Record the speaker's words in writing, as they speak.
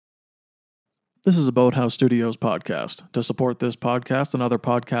This is a Boathouse Studios podcast. To support this podcast and other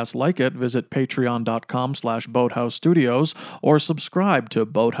podcasts like it, visit patreon.com/Boathouse Studios or subscribe to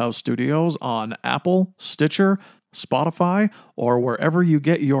Boathouse Studios on Apple, Stitcher, Spotify, or wherever you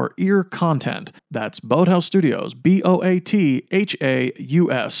get your ear content. That's Boathouse Studios, Boathaus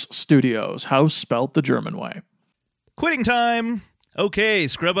Studios, house spelt the German way. Quitting time! Okay,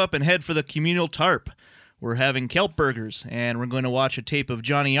 scrub up and head for the communal tarp. We're having kelp burgers, and we're going to watch a tape of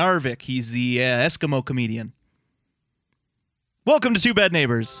Johnny Arvik. He's the Eskimo comedian. Welcome to Two Bad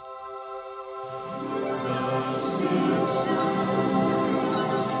Neighbors.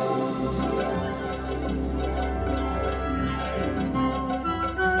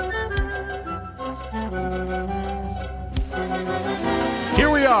 Here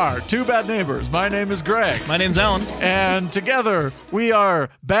we are, Two Bad Neighbors. My name is Greg. My name's Alan. And together, we are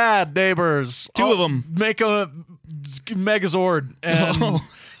bad neighbors. Two of them. Make a Megazord. And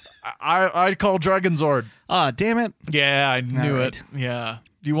I call Dragonzord. Ah, damn it. Yeah, I knew All it. Yeah.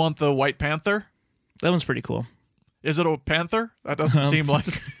 Do you want the White Panther? That one's pretty cool. Is it a panther? That doesn't seem like...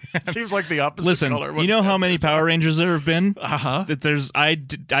 It seems like the opposite Listen, color. you know how many Power Rangers there have been? Uh-huh. That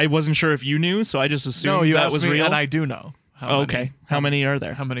I wasn't sure if you knew, so I just assumed No, you that asked was me, real. and I do know. Okay. How many are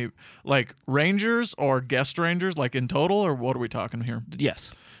there? How many, like, Rangers or guest Rangers, like in total, or what are we talking here?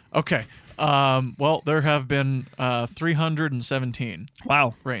 Yes. Okay. Well, there have been 317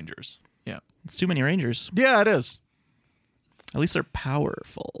 Wow. Rangers. Yeah. It's too many Rangers. Yeah, it is. At least they're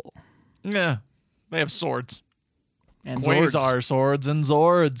powerful. Yeah. They have swords. And Quasar Zords. swords and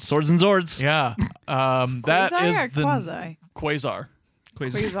Zords. Swords and Zords. Yeah. That Quasi is or the quasi? Quasar.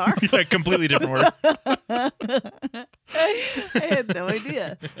 Quasar? Yeah, completely different word. I had no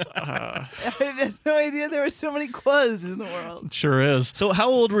idea. I had no idea there were so many quas in the world. Sure is. So how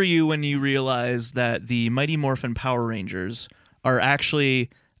old were you when you realized that the Mighty Morphin Power Rangers are actually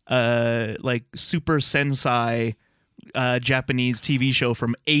like Super Sensei Japanese TV show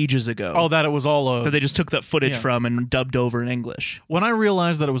from ages ago? Oh, that it was all that they just took that footage Yeah. from and dubbed over in English. When I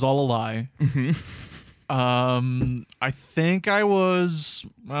realized that it was all a lie, I think I was,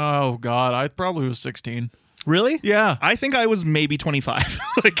 oh God, I probably was 16. Really? Yeah. I think I was maybe 25.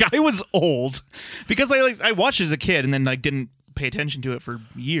 Like I was old because I watched as a kid and then like didn't pay attention to it for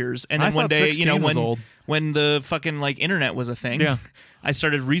years. And then I one thought day, 16 was old. when the fucking like internet was a thing, Yeah. I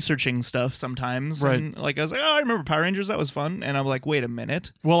started researching stuff sometimes. Right. And like I was like, oh, I remember Power Rangers. That was fun. And I'm like, wait a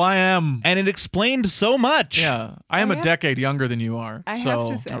minute. Well, I am. And it explained so much. Yeah. I am I a have- decade younger than you are. I so.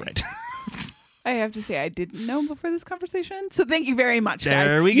 have to say, All right. I have to say, I didn't know before this conversation. So thank you very much, guys.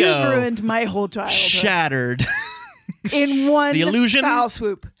 There we You've go. ruined my whole childhood Shattered. in one The illusion- foul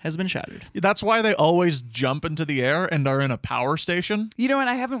swoop. Has been shattered. That's why they always jump into the air and are in a power station. You know what?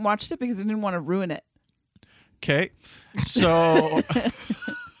 I haven't watched it because I didn't want to ruin it. Okay. So.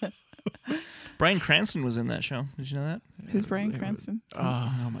 Bryan Cranston was in that show. Did you know that? Who's Bryan Cranston?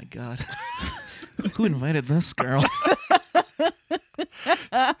 Oh my God. Who invited this girl?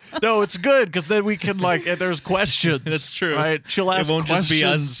 No, it's good because then we can there's questions. That's true. Right? She'll ask It won't questions.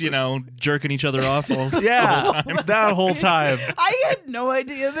 just be us, jerking each other off all Yeah, that whole time. I had no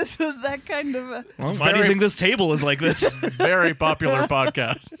idea this was that kind of a... Well, why do you think this table is like this? Very popular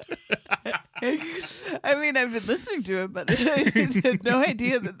podcast. I mean, I've been listening to it, but I had no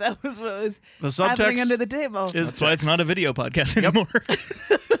idea that was what was The happening subtext under the table. is That's why it's not a video podcast anymore.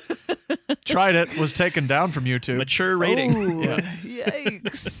 Tried it, was taken down from YouTube. Mature rating. Oh, Yeah.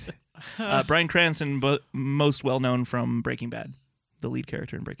 yikes. Bryan Cranston, most well known from Breaking Bad, the lead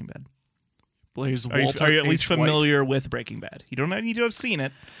character in Breaking Bad. Plays Are you Walter at least H. White. familiar with Breaking Bad? You don't need to have seen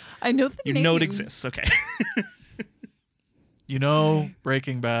it. I know the You name. know it exists. Okay. You know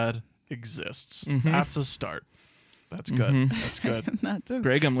Breaking Bad exists. Mhm. That's a start. That's good. Mhm. That's good. I'm not so,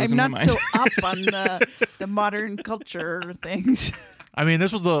 Greg, I'm I'm losing not my mind. so up on the modern culture things. I mean,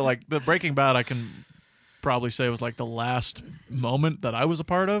 this was the Breaking Bad. I can probably say was like the last moment that I was a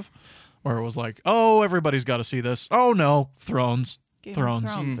part of, where it was like, oh, everybody's got to see this. Oh no, Thrones. Game Thrones. of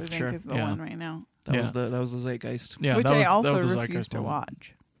Thrones, I Mm, think, sure. is the Yeah. one right now. That Yeah. was the zeitgeist. Yeah, which that I was, also that was the refuse zeitgeist to moment.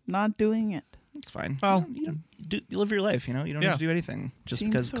 watch. Not doing it. It's fine. Well, you live your life. You don't Yeah. have to do anything just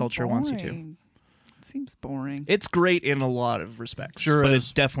Seems because so culture wants you to. boring. It seems boring. It's great in a lot of respects. Sure but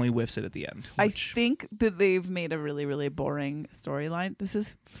is. it definitely whiffs it at the end. I which- think that they've made a really, really boring storyline. This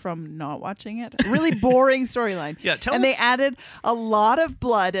is from not watching it. A really boring storyline. Yeah, tell and us. they added a lot of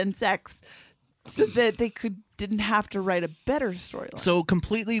blood and sex so that they didn't have to write a better storyline. So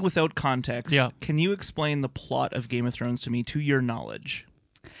completely without context, Yeah. can you explain the plot of Game of Thrones to me to your knowledge?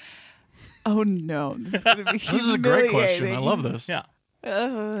 oh no, this is gonna be This is a great question. I humiliating. love this. Yeah.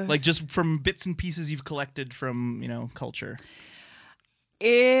 Like just from bits and pieces you've collected from, culture.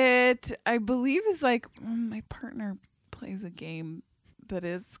 It that I believe is like my partner plays a game that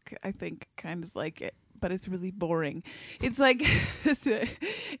is, I think, kind of like it, but it's really boring. It's like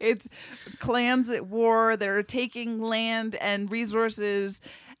it's clans at war. They're taking land and resources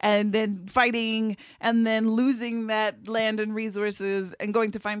and then fighting and then losing that land and resources and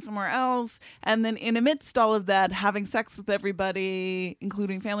going to find somewhere else. And then in amidst all of that, having sex with everybody,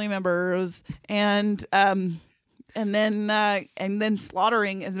 including family members, and then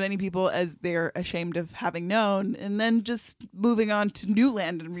slaughtering as many people as they're ashamed of having known, and then just moving on to new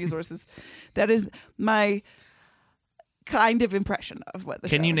land and resources. That is my kind of impression of what the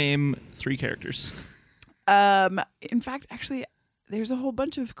show Can you is. name 3 characters? In fact, actually, there's a whole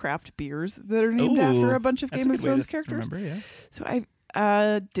bunch of craft beers that are named after a bunch of That's Game a of good way Thrones to characters. Remember, yeah. So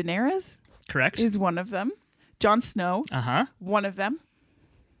Daenerys Correct. is one of them. Jon Snow, Uh-huh. one of them.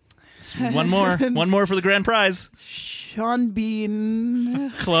 One more. One more for the grand prize. Sean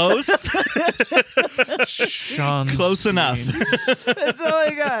Bean. Close. Sean Close enough. That's all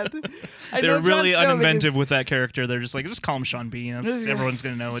I got. I They're know Jon really Snow uninventive with that character. They're just like, just call him Sean Bean. Everyone's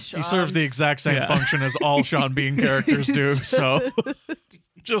going to know it's... He serves the exact same Yeah. function as all Sean Bean characters do, so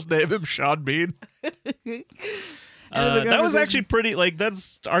just name him Sean Bean. that was actually pretty, like,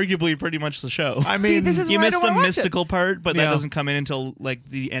 that's arguably pretty much the show. I See, mean, this is You why I missed don't the wanna watch mystical part, but that Yeah. doesn't come in until, like,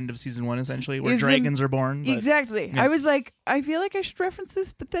 the end of season 1, essentially, where Is the- dragons are born. but- Exactly. Yeah. I was like, I feel like I should reference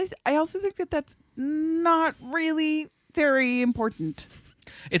this, but I also think that that's not really very important.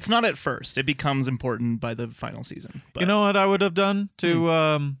 It's not at first. It becomes important by the final season. But you know what I would have done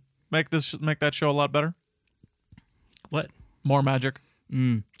to make that show a lot better? what? More magic.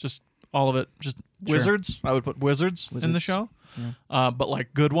 Mm. Just all of it. Just Sure. wizards. I would put wizards in the Wizards. show. Yeah. But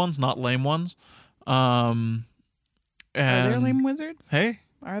like good ones, not lame ones. Are there And lame wizards? hey,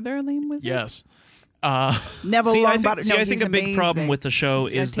 Are there lame wizards? yes. Neville See, I Longbottom. think, I think a big problem with the show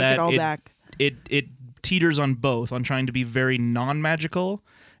I is take that it all back. it teeters on both, on trying to be very non-magical,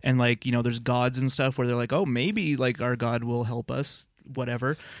 and like, you know, there's gods and stuff where they're like, oh, maybe like our god will help us,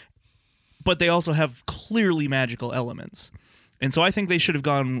 whatever. But they also have clearly magical elements. And so I think they should have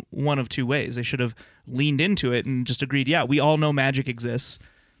gone one of two ways. They should have leaned into it and just agreed, yeah, we all know magic exists.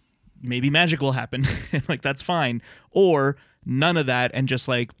 Maybe magic will happen. Like, that's fine. Or none of that, and just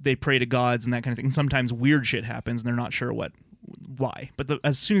like they pray to gods and that kind of thing. And sometimes weird shit happens and they're not sure why. But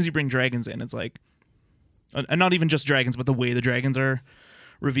as soon as you bring dragons in, it's like, and not even just dragons, but the way the dragons are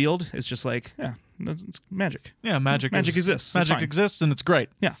revealed, it's just like, yeah, it's magic. Yeah, magic exists. It's Magic fine. exists, and it's great.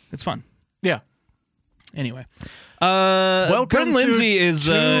 Yeah, it's fun. Yeah. Anyway, Welcome Bryn to Lindsay is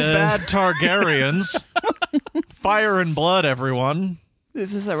Two Bad Targaryens. Fire and blood, everyone.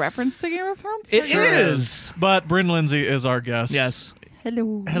 Is this a reference to Game of Thrones? It Sure is. But Bryn Lindsay is our guest. Yes.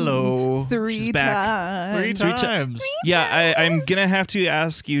 Hello. Hello. Three She's back. times. Three times. Yeah, I'm gonna have to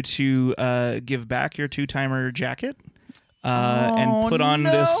ask you to give back your 2-timer jacket and put on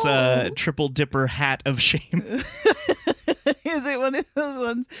this no. triple dipper hat of shame. Is it one of those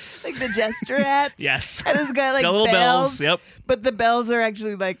ones like the gesture hats? Yes. And it's got like Got little bells. Yep. But the bells are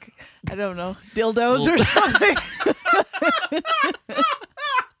actually like, I don't know, dildos or something.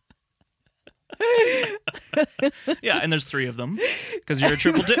 Yeah, and there's 3 of them because you're a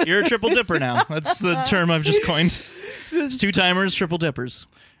triple dipper now. That's the term I've just coined. It's 2-timers, triple dippers.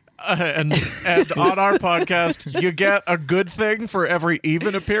 And on our podcast, you get a good thing for every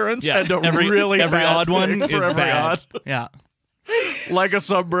even appearance, Yeah, and every bad odd one thing is for every bad. odd. Yeah. Like a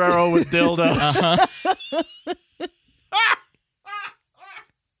sombrero with dildos. Uh-huh.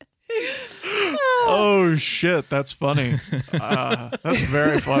 Oh shit, that's funny. That's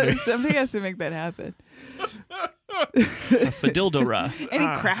very funny. Somebody has to make that happen. The dildo-ra. Any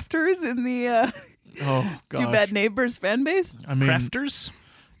crafters in the Oh god. Two Bad Neighbors fan base? I mean, Crafters?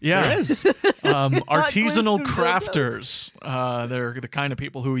 yeah, There is. artisanal Glisten crafters. They're the kind of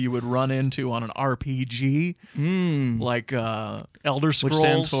people who you would run into on an RPG, like Elder Scrolls. Which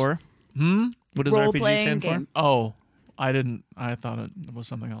stands for? What does RPG Role-playing stand game. for? Oh, I didn't. I thought it was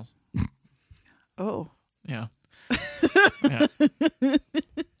something else. Oh. Yeah. Yeah.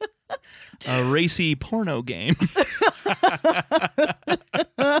 A racy porno game. Because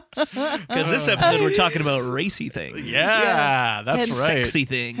this episode we're talking about racy things. Yeah, that's And right. Sexy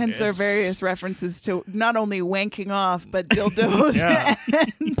things. Hence our It's- various references to not only wanking off, but dildos. Yeah.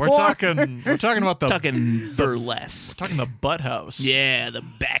 and We're porn. talking about the Talking burlesque. talking the butt house. Yeah, the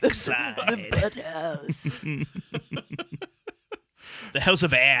backside. Butt house. The house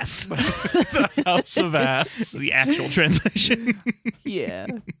of ass. House of ass. The actual translation. Yeah.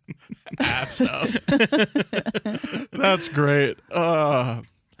 Ass though. That's great.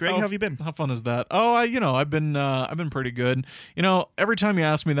 Greg, how have you been? How fun is that? Oh, I've been pretty good. Every time you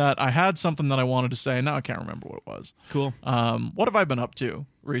ask me that, I had something that I wanted to say. Now I can't remember what it was. Cool. What have I been up to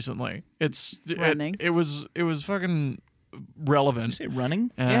recently? Running. It was fucking relevant. Did you say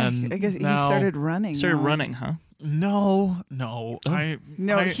running? And yeah, I guess he now- started running. Started now. running, huh? No.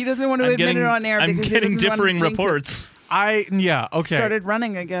 He doesn't want to admit it on air I'm because getting he doesn't differing want to jinx it. reports. Okay. Started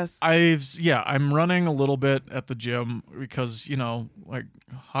running, I guess. I'm running a little bit at the gym because, like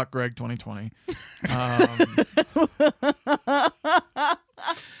Hot Greg 2020.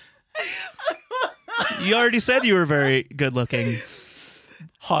 You already said you were very good looking.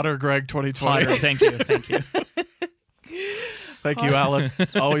 Hotter Greg 2020. Hotter. Thank you. Thank you, Alan.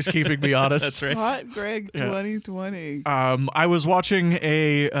 Always keeping me honest. That's right. Hot Greg Yeah. 2020. I was watching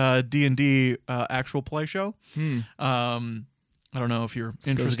a D&D actual play show. I don't know if you're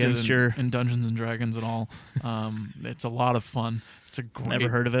interested in Dungeons and Dragons at all. It's a lot of fun. It's a great, Never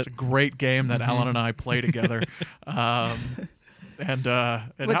heard of it. It's a great game that Alan and I play together. And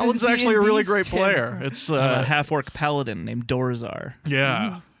What Alan's does actually a really D&D great stand player. for? It's I'm a half-orc paladin named Dorzar.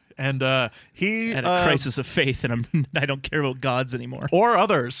 yeah, and he I had a crisis of faith, and I don't care about gods anymore. or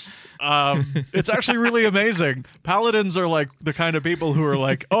others. It's actually really amazing. Paladins are like the kind of people who are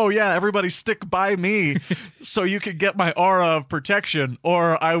like, oh yeah, everybody stick by me so you can get my aura of protection,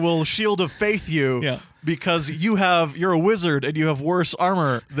 or I will shield of faith you. Yeah. Because you're a wizard and you have worse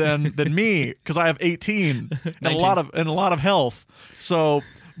armor than me because I have 18 and a lot of health. So,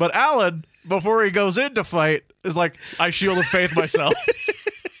 but Alan, before he goes into fight, is like, I shield of faith myself.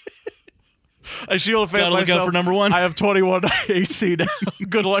 I shield of faith Gotta myself. look out for number one. I have 21 AC now.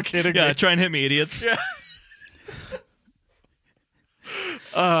 Good luck hitting Yeah, me. try and hit me, idiots. Yeah.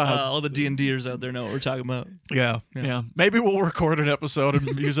 All the D&Ders out there know what we're talking about. Yeah. Maybe we'll record an episode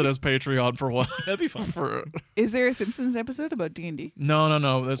and use it as Patreon for one. That'd be fun. Is there a Simpsons episode about D&D?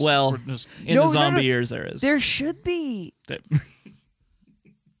 No. That's, Well, we're just, In No, the no, no. zombie years, there is. There should be. That-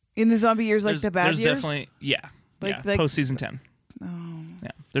 In the zombie years, like the bad there's years? definitely, Like- post season 10. Oh. Yeah,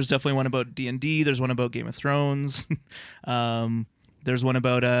 there's definitely one about D&D. There's one about Game of Thrones. There's one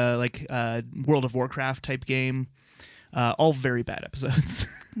about World of Warcraft type game. All very bad episodes.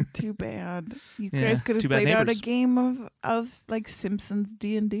 Too bad. You Yeah, guys could have too bad played out a neighbors. game of like Simpsons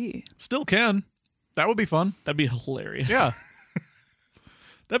D&D. still can. That would be fun. That'd be hilarious. Yeah.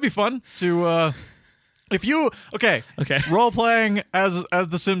 That'd be fun to if you okay, role playing as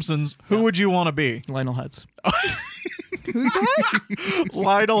the Simpsons, who would you want to be? Lionel Hutz. Who's that?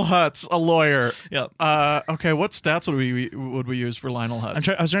 Lionel Hutz, a lawyer. Yep. Okay, what stats would we use for Lionel Hutz?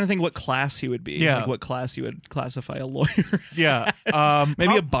 I was trying to think what class he would be. Yeah. Like what class you would classify a lawyer. Yeah.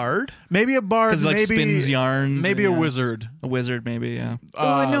 Maybe a bard? maybe a bard, Because like maybe spins yarns. maybe and, a wizard. A wizard, maybe, yeah.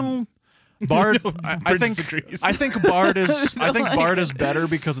 Oh, no. Bard. No, I Bard think disagrees. I think Bard is Bard is better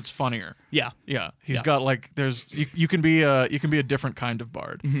because it's funnier. Yeah. Yeah, he's Yeah. got like there's you can be a different kind of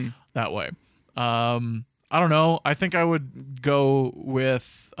bard that way. I don't know. I think I would go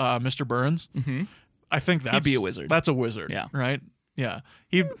with Mr. Burns. Mm-hmm. I think that's be a wizard. That's a wizard. Yeah. Right. Yeah.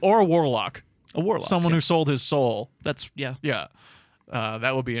 Or a warlock. A warlock. Someone yeah. who sold his soul. That's, yeah. Yeah.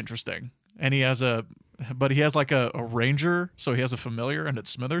 That would be interesting. And he has but he has like a ranger, so he has a familiar, and it's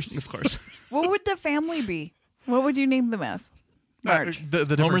Smithers. Of course. What would the family be? What would you name them as? Marge. The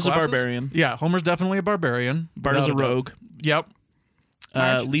different Homer's a classes? barbarian. Yeah, Homer's definitely a barbarian. Bart is a Without doubt. rogue. Yep.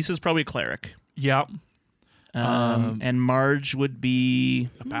 Marge? Lisa's probably a cleric. Yep. And Marge would be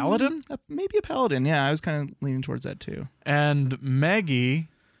A paladin? maybe a paladin. Yeah, I was kind of leaning towards that too. And Maggie.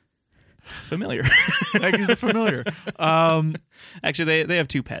 Familiar. Maggie's the familiar. Actually, they have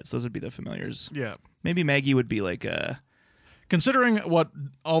two pets. Those would be the familiars. Yeah. Maybe Maggie would be like a Considering what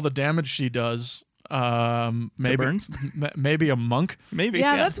all the damage she does, maybe Burns? maybe a monk. maybe.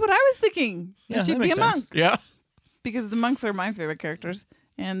 Yeah, that's what I was thinking. Yeah, She'd that be makes a sense. monk Yeah. because the monks are my favorite characters,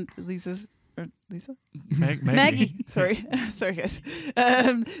 and Lisa. Maggie. Maggie. Sorry, sorry guys.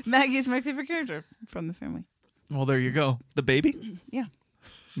 Maggie is my favorite character from the family. Well, there you go. the baby. Yeah.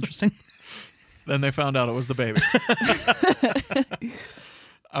 Interesting. Then they found out it was the baby.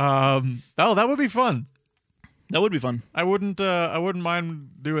 Oh, that would be fun. That would be fun. I wouldn't mind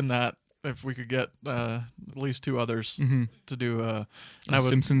doing that if we could get at least two others to do. And I would.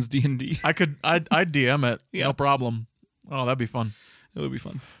 Simpsons D&D. I'd DM it. Yeah. No problem. Oh, that'd be fun. It would be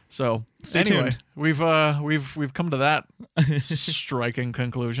fun. So Stay anyway, tuned. we've come to that striking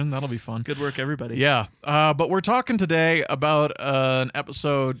conclusion. That'll be fun. Good work, everybody. Yeah. But we're talking today about an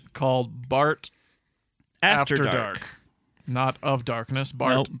episode called Bart After Dark. Not of darkness.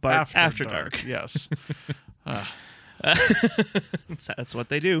 Bart, No, Bart after After Dark. Yes. That's what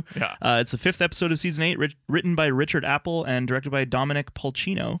they do. Yeah. It's the 5th episode of season 8, written by Richard Apple and directed by Dominic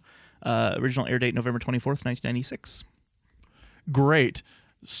Polcino. Original air date November 24th, 1996. Great.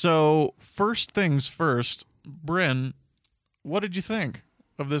 So, first things first, Bryn, what did you think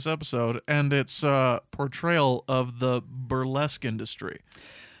of this episode and its portrayal of the burlesque industry?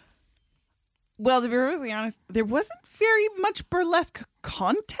 Well, to be really honest, there wasn't very much burlesque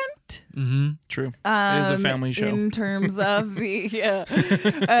content. Mm-hmm. True. It is a family show. In terms of the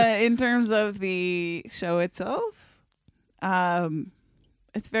in terms of the show itself,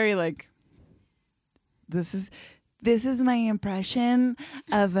 it's very like this is my impression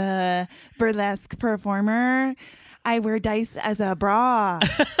of a burlesque performer. I wear dice as a bra,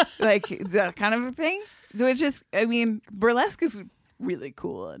 like that kind of a thing. So it's just, I mean, burlesque is really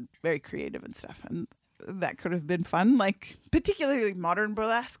cool and very creative and stuff, and that could have been fun, like particularly modern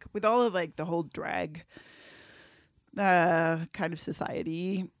burlesque with all of like the whole drag kind of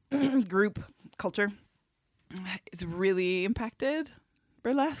society group culture is really impacted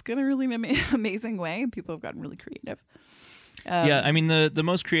burlesque in a really amazing way. People have gotten really creative. Yeah, I mean the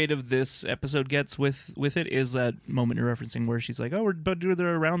most creative this episode gets with it is that moment you're referencing where she's like, "Oh, we're about to do the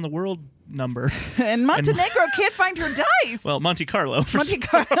around the world number," and Montenegro can't find her dice. Well, Monte Carlo. Monte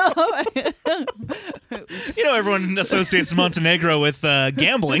Carlo. You know, everyone associates Montenegro with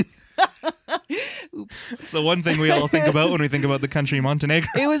gambling. It's the one thing we all think about when we think about the country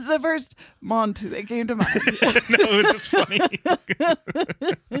Montenegro. It was the first Mont that came to mind. No, it was just funny.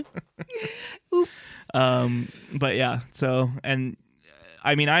 But yeah, so, and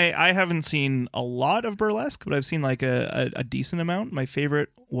I mean, I haven't seen a lot of burlesque, but I've seen like a decent amount. My favorite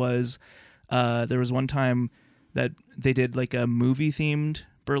was there was one time that they did like a movie themed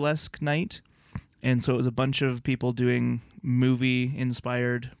burlesque night, and so it was a bunch of people doing movie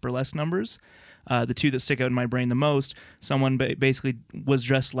inspired burlesque numbers. The two that stick out in my brain the most, someone basically was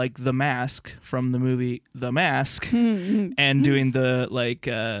dressed like The Mask from the movie The Mask and doing the like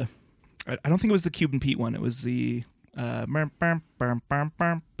I don't think it was the Cuban Pete one. It was the you know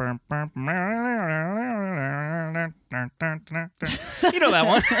that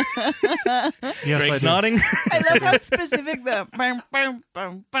one. Yes, Greg's I do. nodding. I love how specific the bum, bum,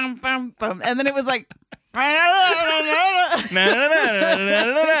 bum, bum, bum, bum. And then it was like pure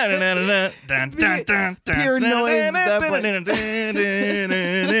noise.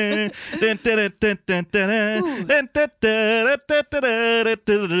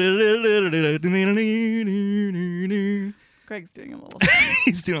 Greg's doing a little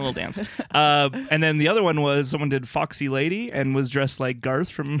He's doing a little dance. And then the other one was someone did Foxy Lady and was dressed like Garth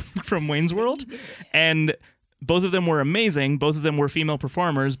from Wayne's World. And both of them were amazing. Both of them were female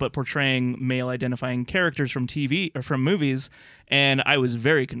performers, but portraying male identifying characters from TV or from movies. And I was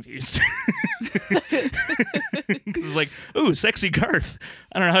very confused. It's like, ooh, sexy Garth.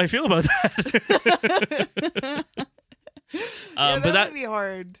 I don't know how I feel about that. that but would be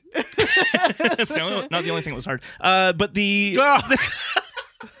hard. that's not the only thing that was hard. But the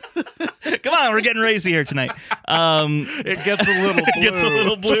come on, we're getting racy here tonight. It gets a little blue. It gets a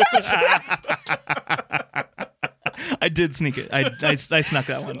little blue. I did sneak it. I snuck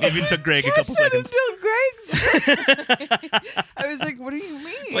that one. It even took Greg a couple seconds. Until Greg's. I was like, what do you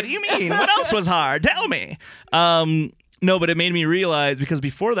mean? What do you mean? What else was hard? Tell me. No, but it made me realize, because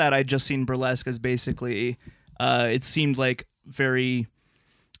before that I'd just seen burlesque as basically it seemed like very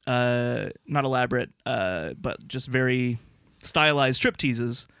not elaborate, but just very stylized strip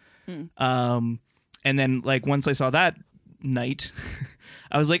teases. And then like once I saw that night,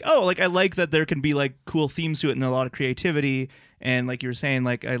 I was like, oh, like I like that there can be like cool themes to it and a lot of creativity, and like you were saying,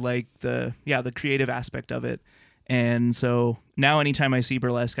 like I like the creative aspect of it. And so now anytime I see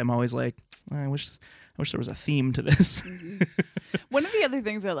burlesque, I'm always like, I wish there was a theme to this. One of the other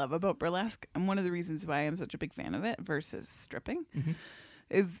things I love about burlesque, and one of the reasons why I'm such a big fan of it versus stripping,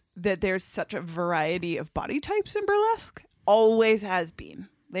 is that there's such a variety of body types in burlesque. Always has been.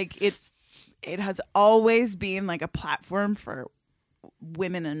 Like it has always been like a platform for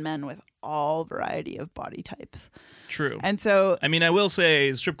women and men with all variety of body types. True. And so I mean, I will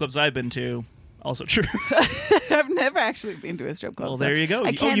say strip clubs I've been to, also true. I've never actually been to a strip club. Well, so there you go.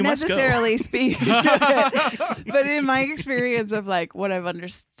 I can't you must go. necessarily speak to it. But in my experience of like what I've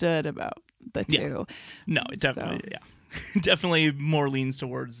understood about the two. No, it definitely, definitely more leans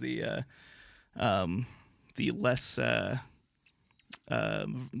towards the less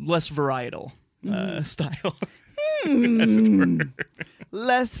less varietal style. As it were.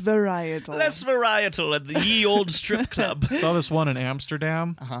 Less varietal. Less varietal at the ye old strip club. Saw this one in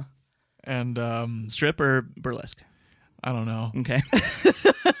Amsterdam. Uh-huh. And Strip or burlesque? I don't know. Okay.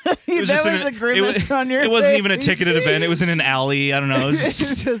 was that just was a grimace on your It wasn't face. even a ticketed event. It was in an alley. I don't know. It was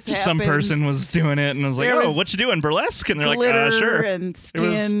just, Just some happened. person was doing it, and I was like, There "Oh, was what you doing, burlesque?" And they're Glitter like, "Sure." and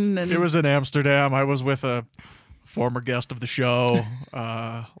skin. It was in Amsterdam. I was with a former guest of the show,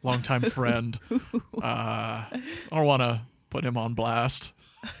 longtime friend. I don't want to put him on blast.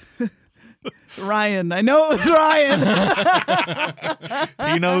 Ryan. I know it was Ryan.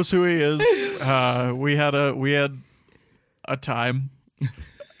 He knows who he is. We had a time,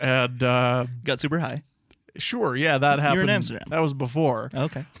 and Got super high. sure, yeah, that happened. You're in Amsterdam. That was before.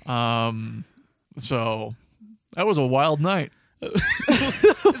 Okay. So that was a wild night.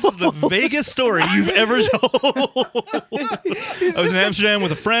 This is the vaguest story you've ever told. I was in Amsterdam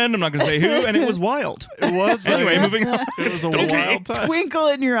with a friend. I'm not going to say who, and it was wild. It was Anyway, moving on. It was a Okay. wild time. Twinkle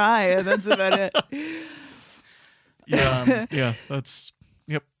in your eye. And that's about it. Yeah, yeah, that's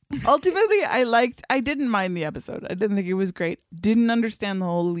yep. Ultimately, I didn't mind the episode. I didn't think it was great. Didn't understand the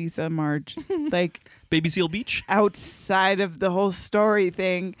whole Lisa Marge, like Baby Seal Beach. outside of the whole story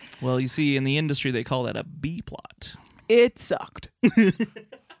thing. Well, you see, in the industry, they call that a B plot. It sucked.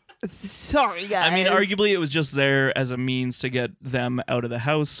 Sorry, guys. I mean, arguably, it was just there as a means to get them out of the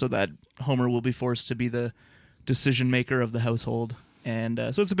house so that Homer will be forced to be the decision maker of the household. And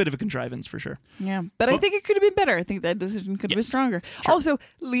so it's a bit of a contrivance for sure. Yeah, but I think it could have been better. I think that decision could have been Yes. stronger. Also,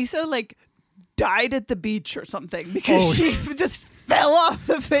 Lisa died at the beach or something because she just fell off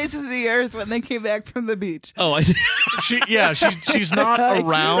the face of the earth when they came back from the beach. Oh, I She's not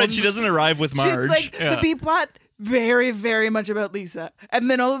around. Right, she doesn't arrive with Marge. She's like Yeah. the B plot, very, very much about Lisa, and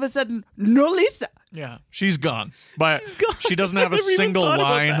then all of a sudden, no Lisa. Yeah, she's gone. But gone. she doesn't I have a never even single thought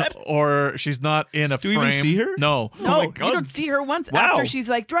about line, that. or she's not in a Do we frame. even see her? No. No, my you God. don't see her once Wow. after she's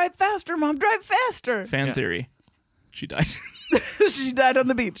like, "Drive faster, Mom, drive faster." Fan Yeah. theory. She died. She died on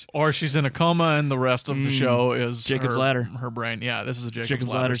the beach. Or she's in a coma, and the rest of the show is Jacob's her, Ladder. Her brain. Yeah, this is a Jacob's, Jacob's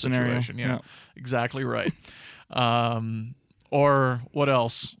Ladder, Ladder scenario. situation. Yeah, Yeah. exactly right. Or what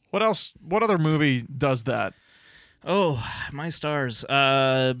else? What else? What other movie does that? Oh, my stars.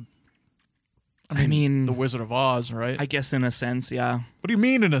 I mean, The Wizard of Oz, right? I guess in a sense, yeah. What do you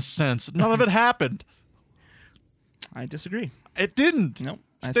mean, in a sense? None of it happened. I disagree. It didn't. No,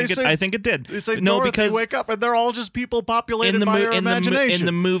 I They think say- I think it did. They say, no, Dorothy, because wake up, and they're all just people populated in the by your in imagination.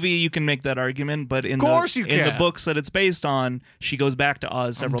 the movie you can make that argument, but in course you in the can. books that it's based on, she goes back to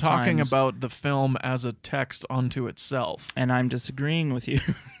Oz I'm several talking times. about the film as a text unto itself, and I'm disagreeing with you.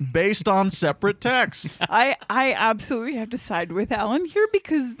 based on separate text. I absolutely have to side with Alan here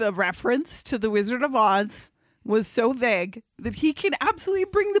because the reference to the Wizard of Oz was so vague that he can absolutely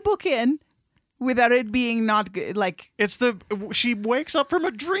bring the book in without it being not good. Like, It's she wakes up from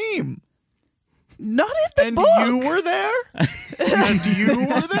a dream. not in the And book. you were there? And you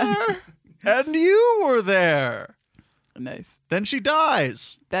were there? And you were there. Nice. Then she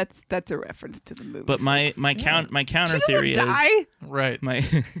dies. That's a reference to the movie. But my folks. counter She theory doesn't is die. Right. my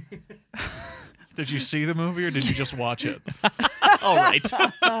Did you see the movie or did you just watch it? all right.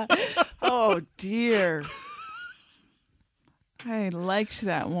 Oh dear. I liked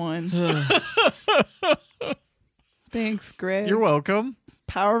that one. Thanks, Greg. You're welcome.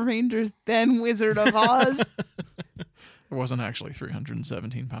 Power Rangers, then Wizard of Oz. There wasn't actually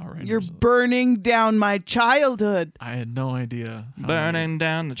 317 Power Rangers. You're burning down my childhood. I had no idea. how many- Burning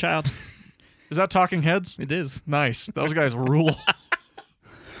down the child. Is that Talking Heads? It is. Nice. Those guys rule.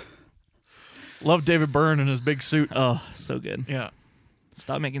 Love David Byrne in his big suit. Oh, so good. Yeah.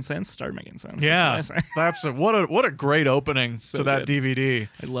 Stop making sense. Start making sense. Yeah. That's what I say. That's what a great opening So to that good. DVD.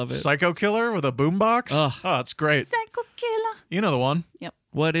 I love it. Psycho Killer with a boombox. Ugh. Oh, it's great. Psycho killer. You know the one.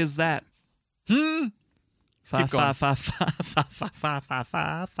 What is that? Keep going. Fa fa fa fa fa fa fa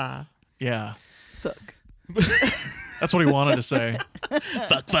fa fa. Yeah. Fuck. That's what he wanted to say.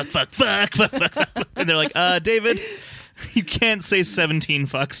 Fuck fuck fuck fuck fuck fuck. And they're like, David, you can't say 17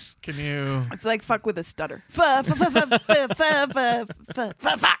 fucks. Can you? It's like fuck with a stutter. Fuck.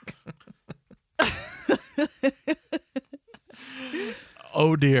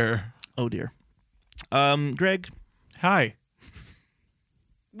 Oh dear. Oh dear. Greg. Hi.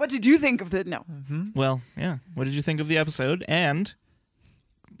 What did you think of the? No. Well, yeah. What did you think of the episode? And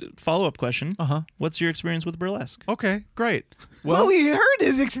follow-up question. Uh-huh. What's your experience with burlesque? Okay, great. Well, Well, we heard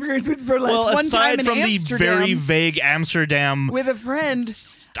his experience with burlesque Well, one time aside in from Amsterdam the very vague Amsterdam, with a friend.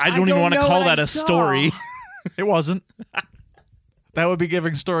 I don't even want to know call what that I a saw. story. it wasn't. That would be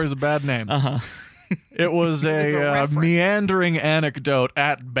giving stories a bad name. Uh-huh. It was was a a reference. meandering anecdote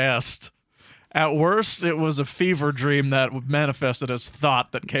at best. At worst, it was a fever dream that manifested as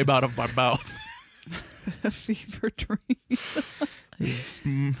thought that came out of my mouth. A fever dream. It was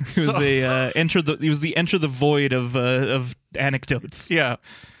It was the enter the void of anecdotes. Yeah.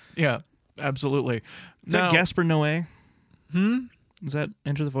 Yeah, absolutely. Is that Gaspar Noé? Is that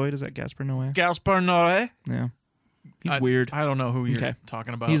Enter the Void? Is that Gaspar Noé? Gaspar Noé? Yeah. He's weird. I don't know who you're Okay.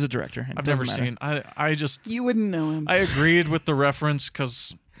 talking about. He's a director. It I've doesn't never matter. seen. I just You wouldn't know him. I agreed with the reference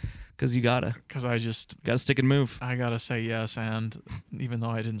because You gotta I just stick and move. I gotta say yes, and even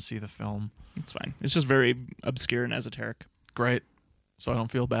though I didn't see the film, It's fine. It's just very obscure and esoteric. great. So I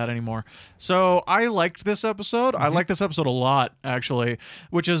don't feel bad anymore. So I liked this episode. I like this episode a lot, actually,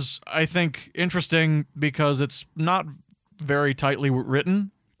 which is, I think, interesting because it's not very tightly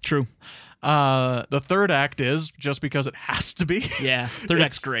written. True. The third act is just because it has to be. Yeah. Third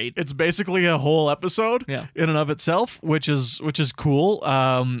act's great. It's basically a whole episode Yeah. in and of itself, which is cool.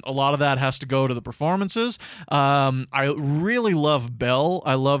 A lot of that has to go to the performances. I really love Belle.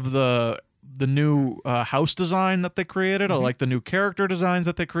 I love the new house design that they created. I like the new character designs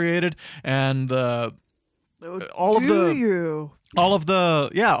that they created, and all of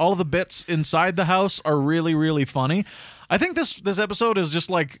the bits inside the house are really, really funny. I think this episode is just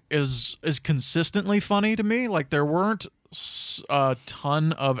like is consistently funny to me. Like there weren't a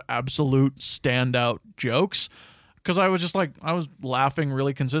ton of absolute standout jokes because I was laughing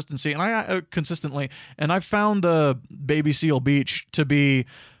really consistently, and I found the Baby Seal Beach to be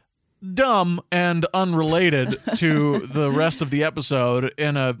dumb and unrelated to the rest of the episode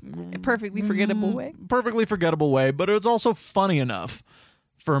in a Perfectly forgettable way. perfectly forgettable way, but it was also funny enough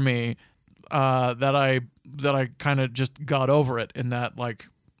for me that I kind of just got over it in that, like,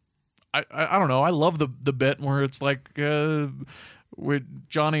 I don't know, I love the bit where it's like with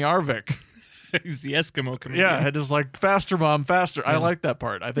Johnny Arvik. He's the Eskimo comedian. Yeah, it is like, faster, Mom, faster. I like that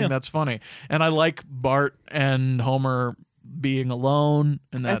part. I think that's funny. And I like Bart and Homer being alone,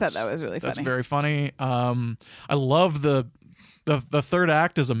 and I thought that was really that's funny. very funny. I love the third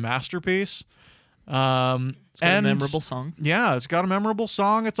act is a masterpiece. It's got a memorable song. Yeah, it's got a memorable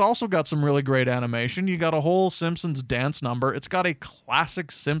song. It's also got some really great animation. You got a whole Simpsons dance number. It's got a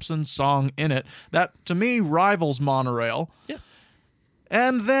classic Simpsons song in it that, to me, rivals Monorail. Yeah.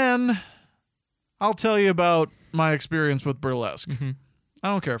 And then I'll tell you about my experience with Burlesque. I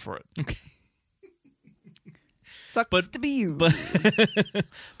don't care for it. Okay. Sucks to be you.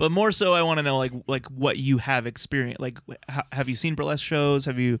 But more so, I want to know like what you have experienced. Like, have you seen burlesque shows?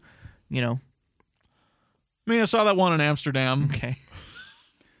 Have you know? I mean, I saw that one in Amsterdam. Okay.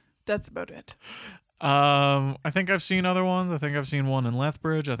 That's about it. I think I've seen other ones. I think I've seen one in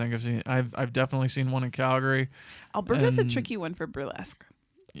Lethbridge. I've definitely seen one in Calgary. Alberta's a And- tricky one for burlesque.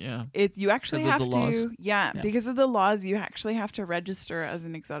 Yeah. You actually Because have of the laws? to, Yeah. because of the laws, you actually have to register as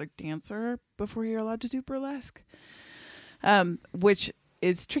an exotic dancer before you're allowed to do burlesque. Which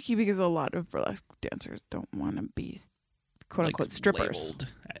is tricky because a lot of burlesque dancers don't want to be quote Like, unquote strippers, labeled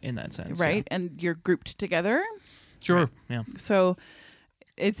in that sense, right? And you're grouped together, Sure. Yeah. so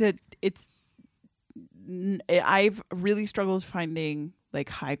I've really struggled finding like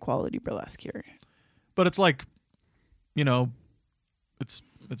high quality burlesque here. But it's like, you know, it's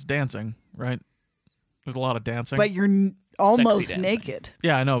dancing, right? There's a lot of dancing. But you're almost dancing. naked.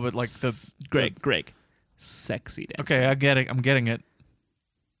 Yeah, I know, but like Greg, sexy dancing. Okay, I get it. I'm getting it.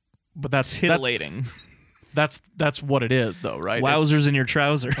 But that's Titillating. That's what it is, though, right? Wowzers in your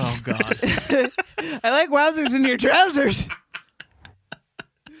trousers. Oh God. I like wowzers in your trousers.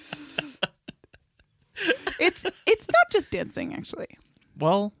 It's not just dancing, actually.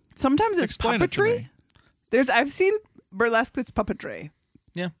 Well, Sometimes it's explain it to puppetry. me. I've seen burlesque that's puppetry.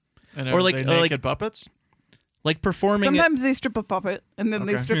 Yeah. And Or are like- they or like- naked puppets. Like performing. Sometimes they strip a puppet and then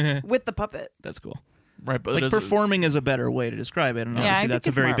they Okay. strip with the puppet. That's cool. Right, but Like is performing is a better way to describe it, and Yeah, I obviously think that's a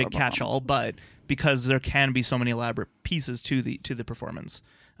it's very more big of a catch-all. But because there can be so many elaborate pieces to the performance,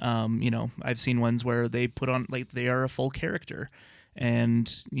 I've seen ones where they put on like they are a full character,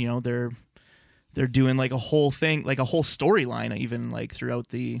 and they're doing like a whole thing, like a whole storyline, even like throughout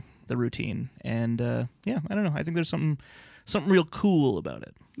the routine. And I don't know. I think there's something real cool about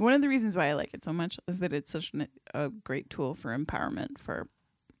it. One of the reasons why I like it so much is that it's such a great tool for empowerment for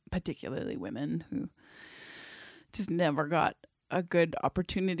particularly women who just never got a good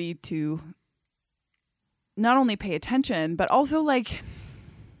opportunity to not only pay attention, but also like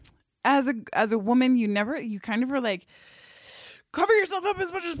as a woman, you kind of are like, cover yourself up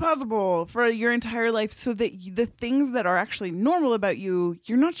as much as possible for your entire life so that the things that are actually normal about you,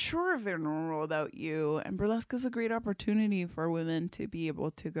 you're not sure if they're normal about you. And burlesque is a great opportunity for women to be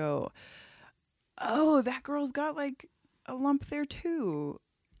able to go, oh, that girl's got like a lump there too.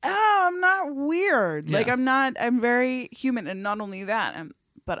 Oh, I'm not weird. Yeah. Like I'm very human. And not only that,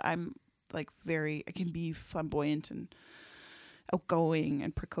 but I'm like I can be flamboyant and outgoing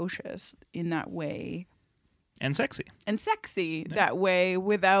and precocious in that way. And sexy. that way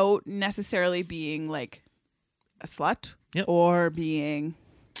without necessarily being like a slut Yep. or being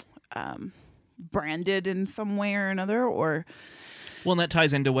branded in some way or another, or Well, and that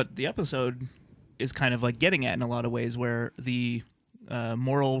ties into what the episode is kind of like getting at in a lot of ways, where the the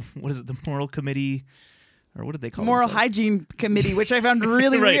moral committee, or what did they call moral themselves? hygiene committee, which I found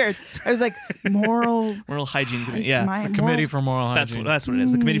really Right. weird. I was like, moral hygiene committee. Yeah. Committee for Moral Hygiene. That's what it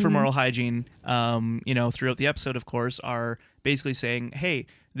is. The Committee for Moral Hygiene, throughout the episode, of course, are basically saying, hey,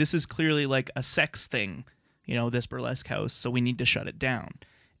 this is clearly like a sex thing, this burlesque house, so we need to shut it down.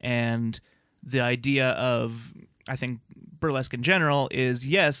 And the idea of, I think, burlesque in general is,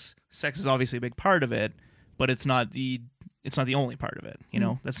 yes, sex is obviously a big part of it, but it's not the only part of it.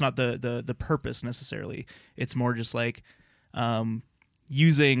 That's not the purpose necessarily. It's more just like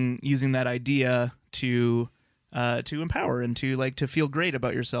using that idea to empower and to feel great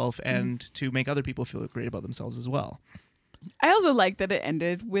about yourself and to make other people feel great about themselves as well. I also like that it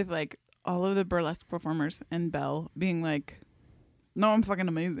ended with like all of the burlesque performers and Belle being like, no, I'm fucking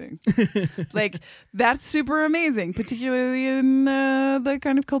amazing. Like, that's super amazing, particularly in the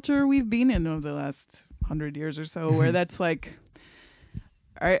kind of culture we've been in over the last 100 years or so, where that's like,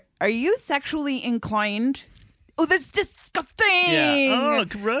 are you sexually inclined? Oh, that's disgusting. Yeah. Oh,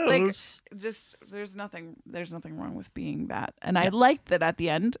 gross. Like, just there's nothing wrong with being that. And I liked that at the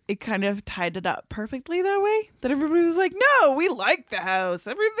end it kind of tied it up perfectly that way, that everybody was like, no, we like the house,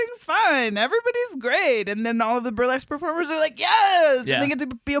 everything's fine, everybody's great. And then all of the burlesque performers are like, yes, Yeah. and they get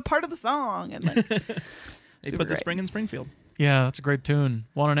to be a part of the song. And like, They put the spring in Springfield. Yeah, that's a great tune.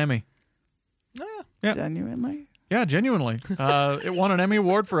 Won an Emmy. Oh, Yeah. Genuinely. Yeah, genuinely. It won an Emmy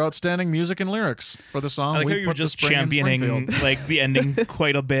Award for Outstanding Music and Lyrics for the song I like how We you were Put the just Spring in championing Springfield. like the ending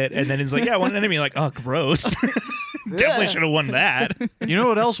quite a bit, and then it's like, yeah, I won an enemy. Like, oh, gross. Definitely should have won that. You know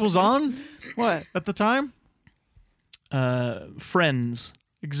what else was on What? at the time? Friends.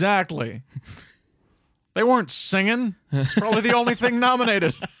 Exactly. They weren't singing. It's probably the only thing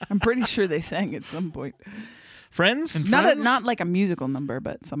nominated. I'm pretty sure they sang at some point. Friends? And Not Friends? like a musical number,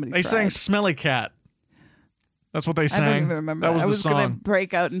 but somebody They sang tried. Smelly Cat. That's what they I sang. don't even remember. That was I the was gonna song.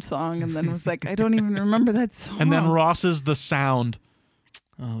 break out in song and then was like, I don't even remember that song. And then Ross's The Sound.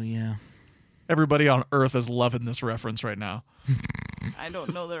 Oh, yeah. Everybody on Earth is loving this reference right now. I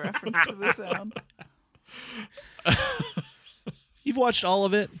don't know the reference to the sound. You've watched all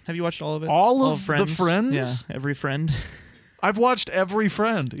of it? Have you watched all of it? All of the Friends? Yeah, every friend. I've watched every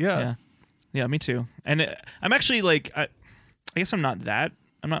Friend. Yeah. Yeah, me too. And I'm actually like, I guess I'm not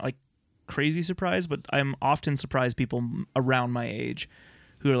like crazy surprised, but I'm often surprised people around my age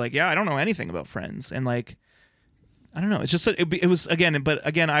who are like, yeah, I don't know anything about Friends. And like, I don't know. It's just it was again.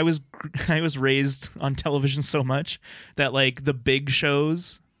 I was raised on television so much that like the big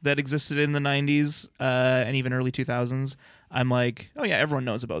shows that existed in the 90s and even early 2000s, I'm like, oh yeah, everyone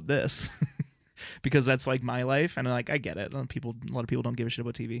knows about this because that's like my life, and like I get it. A lot of people don't give a shit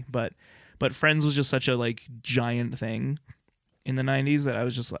about TV, but Friends was just such a like giant thing in the 90s that I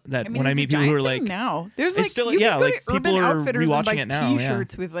was just that when I it's meet a people who giant are like, thing now there's it's like still- you yeah, can go like, to Urban people are Outfitters and buy rewatching it now, yeah.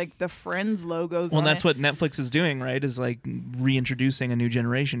 T-shirts with like the Friends logos. well, on that's it. what Netflix is doing, right? Is like reintroducing a new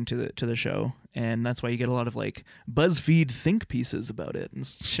generation to the show, and that's why you get a lot of like BuzzFeed think pieces about it and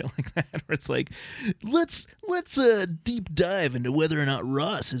shit like that, where it's like, let's deep dive into whether or not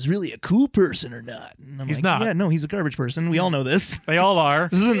Ross is really a cool person or not. And I'm He's like, not. Yeah, no, he's a garbage person. We all know this. They all are.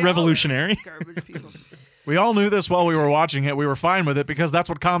 This isn't They all are revolutionary. garbage people. We all knew this while we were watching it. We were fine with it because that's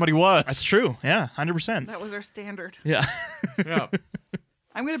what comedy was. That's true. Yeah, 100%. That was our standard. Yeah. Yeah.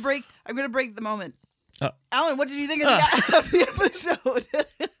 I'm gonna break the moment. Oh. Alan, what did you think of the episode?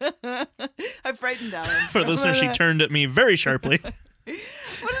 I frightened Alan. For the listener, she turned at me very sharply. What did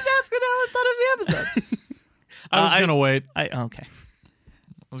ask what Alan thought of the episode? I was going to wait. Okay.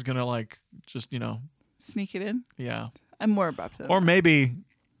 I was going to like just, Sneak it in. yeah. I'm more abrupt than Or that. maybe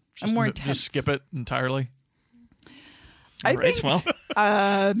just, more just intense. skip it entirely. I Right, think. well,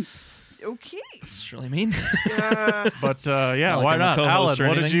 Okay. that's really mean. But yeah, Not like why I'm a not? co-host Alan, or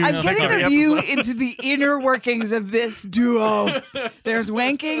what did anything. you I'm think getting of the a view episode? into the inner workings of this duo. There's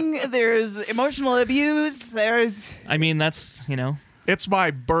wanking, there's emotional abuse, there's I mean, that's, It's my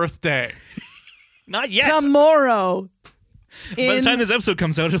birthday. not yet. tomorrow. By the time this episode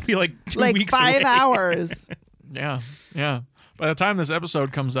comes out, it'll be like 2 like weeks 5 away. hours. Yeah. Yeah. By the time this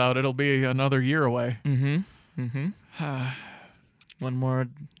episode comes out, it'll be another year away. One more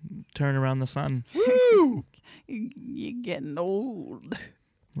turn around the sun. Woo! You're getting old.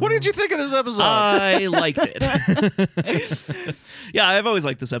 What did you think of this episode? I liked it. Yeah, I've always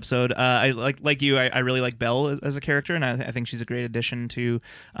liked this episode. I like you. I really like Belle as a character, and I think she's a great addition to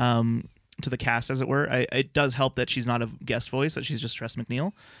to the cast, as it were. It does help that she's not a guest voice, that she's just Tress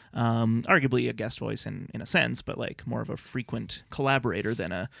MacNeille. Arguably a guest voice in a sense, but like more of a frequent collaborator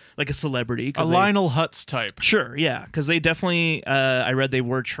than a celebrity. A Lionel Hutz type. Sure, yeah, because they definitely. I read they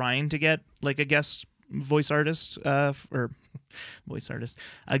were trying to get like a guest voice artist, a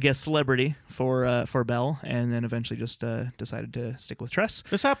guest celebrity for Belle, and then eventually just decided to stick with Tress.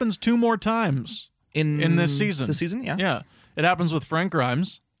 This happens 2 more times in this season. This season, yeah. Yeah. It happens with Frank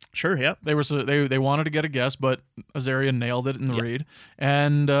Grimes. Sure, yeah. They wanted to get a guest, but Azaria nailed it in the read.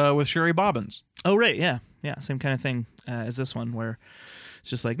 And with Sherry Bobbins. Oh, right, yeah. Yeah, same kind of thing as this one, where it's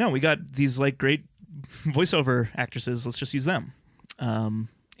just like, no, we got these like great voiceover actresses, let's just use them.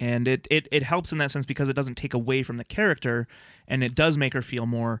 And it helps in that sense because it doesn't take away from the character, and it does make her feel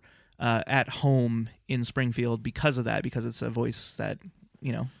more at home in Springfield because of that, because it's a voice that,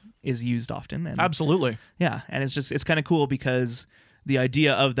 is used often. And, absolutely. Yeah, and it's kind of cool because the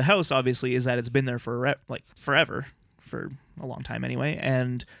idea of the house, obviously, is that it's been there for forever, for a long time anyway,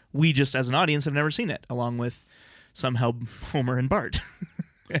 and we just, as an audience, have never seen it, along with somehow Homer and Bart.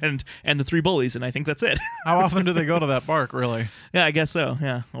 And the 3 bullies, and I think that's it. How often do they go to that park, really? Yeah, I guess so,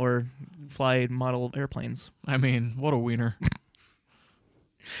 yeah. Or fly model airplanes. I mean, what a wiener.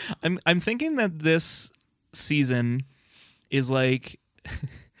 I'm thinking that this season is like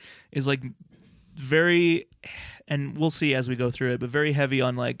very, and we'll see as we go through it, but very heavy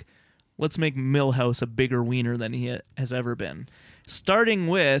on like, let's make Milhouse a bigger wiener than he has ever been. Starting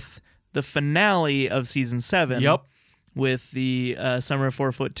with the finale of season 7. Yep. With the Summer of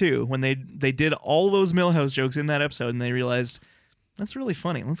 4'2", when they did all those Milhouse jokes in that episode, and they realized that's really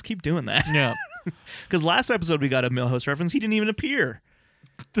funny. Let's keep doing that. Yeah, because last episode we got a Milhouse reference. He didn't even appear.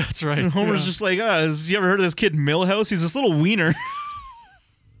 That's right. And Homer's just like, you ever heard of this kid Milhouse? He's this little wiener.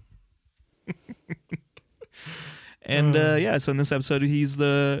 And so in this episode he's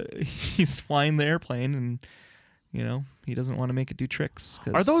flying the airplane, and he doesn't want to make it do tricks.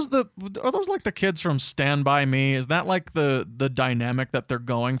 Are those like the kids from Stand By Me? Is that like the dynamic that they're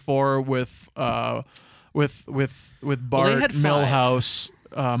going for with Bart, Milhouse,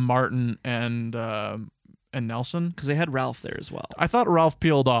 Martin, and Nelson? Because they had Ralph there as well. I thought Ralph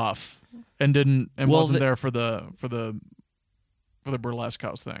peeled off and wasn't there for the burlesque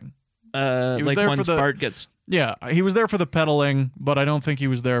house thing. He was like once Bart gets. Yeah, he was there for the pedaling, but I don't think he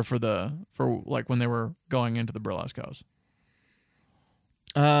was there for like when they were going into the burlesque house.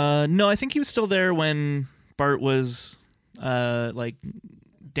 No, I think he was still there when Bart was like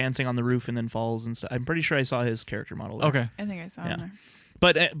dancing on the roof and then falls and stuff. I'm pretty sure I saw his character model there. Okay. I think I saw him there.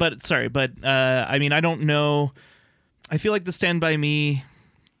 But I mean, I don't know. I feel like the Stand By Me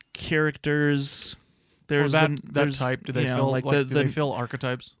characters. There's that type. Do they feel like do they feel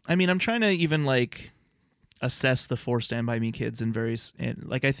archetypes? I mean, I'm trying to even like assess the 4 Stand By Me kids in various.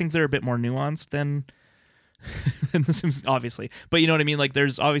 Like, I think they're a bit more nuanced than The Sims, obviously. But you know what I mean? Like,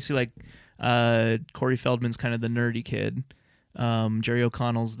 there's obviously like Corey Feldman's kind of the nerdy kid. Jerry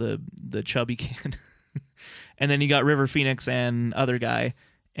O'Connell's the chubby kid. And then you got River Phoenix and other guy,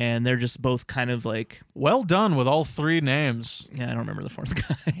 and they're just both kind of like... Well done with all 3 names. Yeah, I don't remember the 4th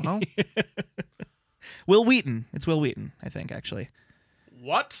guy. Well. Will Wheaton. It's Will Wheaton, I think, actually.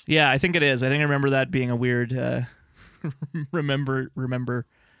 What? Yeah, I think it is. I think I remember that being a weird remember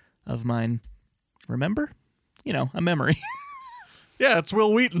of mine. Remember? A memory. Yeah, it's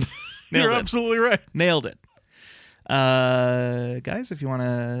Will Wheaton. You're absolutely right. Nailed it. Guys, if you want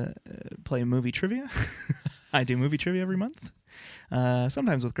to play movie trivia, I do movie trivia every month.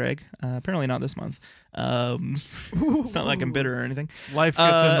 Sometimes with Greg. Apparently not this month. It's not like I'm bitter or anything. Life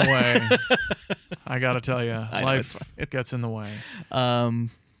gets in the way. I gotta tell you, life gets in the way.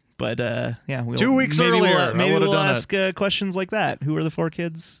 But yeah, 2 weeks earlier, maybe we'll ask questions like that. Who are the 4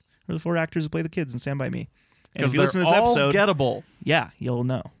 kids? Who are the 4 actors who play the kids in Stand By Me? And if you listen to this episode, gettable. Yeah, you'll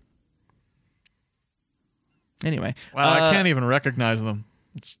know. Anyway, wow, I can't even recognize them.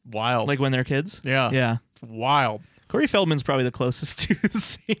 It's wild. Like when they're kids. Yeah. It's wild. Corey Feldman's probably the closest to the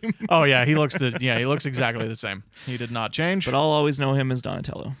same. Oh yeah, he looks exactly the same. He did not change. But I'll always know him as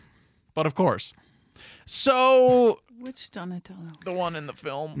Donatello. But of course. So which Donatello? The one in the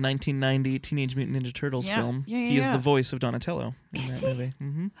film. 1990 Teenage Mutant Ninja Turtles film. Yeah, he is the voice of Donatello in that movie.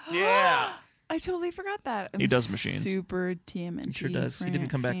 Mm-hmm. Yeah. I totally forgot that. He does machines. Super TMNT. He sure does. He didn't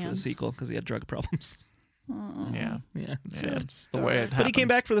come back for the sequel because he had drug problems. Yeah. It's the way it happens. But he came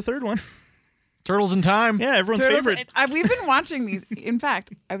back for the 3rd one. Turtles in Time. Yeah, everyone's favorite. We've been watching these. In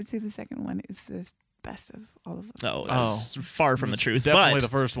fact, I would say the 2nd one is the best of all of them. That's far from the truth. Definitely but the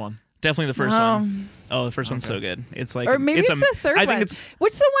first one. Definitely the first one. Oh, the first one's so good. It's like, Or maybe it's the third I one. think it's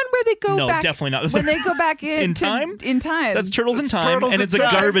What's the one where they go No, back? definitely not the When third. they go back In time? In time. that's Turtles in Time, Turtles and in it's a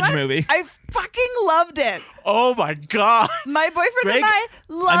Time. garbage What? movie. I fucking loved it. Oh my god. My boyfriend Greg, and I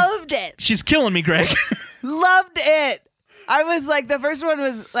loved it. She's killing me, Greg. Loved it. I was like, the first one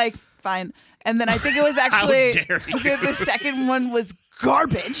was like fine, and then I think it was actually dare you. the second one was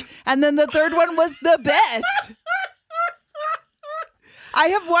garbage, and then the third one was the best. I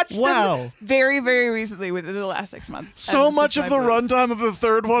have watched Wow. them very, very recently within the last 6 months. So and this much is of my the belief. runtime of the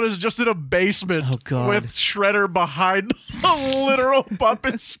third one is just in a basement Oh, God. with Shredder behind a literal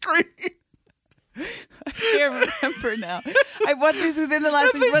puppet screen. I can't remember now. I watched these within the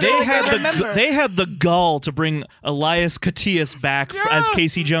last 6 months. They I had can't remember. they had the gall to bring Elias Koteas back as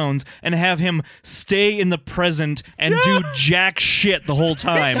Casey Jones and have him stay in the present and do jack shit the whole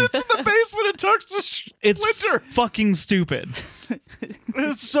time. He sits in the basement and talks to It's Splinter. fucking stupid.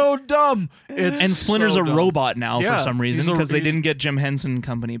 It's so dumb. It's And Splinter's so a dumb. robot now Yeah, for some reason he's a- because they he's- didn't get Jim Henson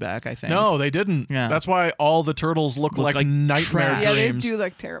Company back, I think. No, they didn't. Yeah. That's why all the turtles look like nightmare trash. Yeah, they dreams. do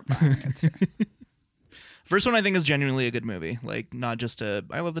look terrifying. That's right. First one I think is genuinely a good movie. Like, not just I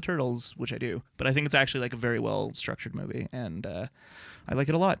love the Turtles, which I do, but I think it's actually like a very well structured movie, and I like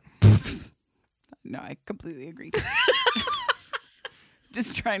it a lot. No, I completely agree.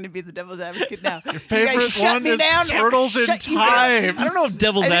 Just trying to be the devil's advocate now. Your Favorite one is Turtles in Time. I don't know if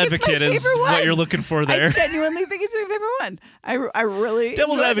Devil's I think it's my Advocate is favorite what one. you're looking for I there. genuinely think it's my favorite one. I really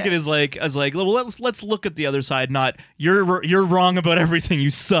Devil's enjoyed Advocate it. is like, well, let's look at the other side. Not you're wrong about everything. You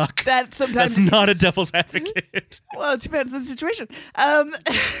suck. that sometimes. That's not a Devil's Advocate. Well, it depends on the situation. What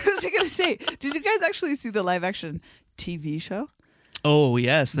was I going to say? Did you guys actually see the live action TV show? Oh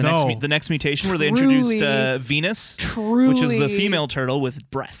yes, the No. next mutation where they Truly- introduced Venus, Truly, which is the female turtle with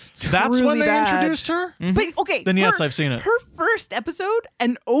breasts. That's when Truly they bad. introduced her? But okay, Then yes, her- I've seen it. Her first episode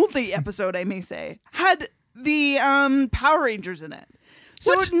and only episode, I may say, had the Power Rangers in it.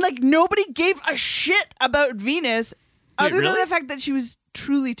 So like nobody gave a shit about Venus, other than really? the fact that she was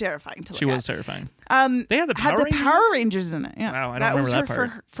truly terrifying to look She was at. terrifying. They had the Power Rangers? Power Rangers in it. Yeah, Wow, I don't that was remember her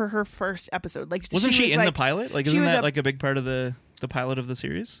that part. for her first episode. Like, Wasn't she was in like, the pilot? Like, she isn't was that a- like a big part of the pilot of the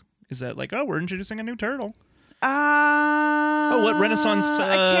series? Is that like, oh, we're introducing a new turtle? Oh, What Renaissance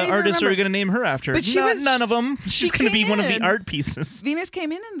artists are we going to name her after? But she was- none of them. She's going to be came one of the in. art pieces. Venus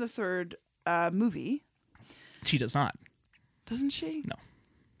came in the third movie, She does not. doesn't she? No.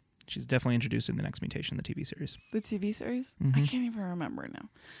 She's definitely introduced in the Next Mutation, the TV series. The TV series? Mm-hmm. I can't even remember now.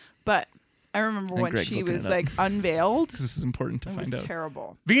 But I remember think when Greg's she looking was it up. like unveiled. This is important to It was find out.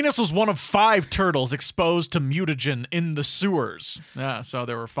 terrible. Venus was one of 5 turtles exposed to mutagen in the sewers. Yeah, so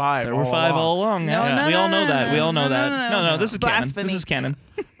there were 5. There were 5 all along. No, yeah. no, We no, all know no, that. We all know no, that. no, No, no. this is canon. Blasphemy. This is canon.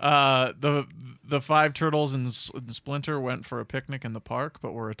 The 5 turtles in Splinter went for a picnic in the park,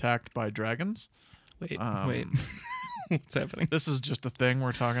 but were attacked by dragons. Wait. Um, What's happening? This is just a thing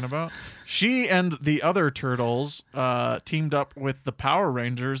we're talking about. She and the other turtles teamed up with the Power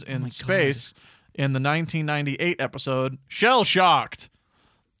Rangers in space in the 1998 episode Shell Shocked.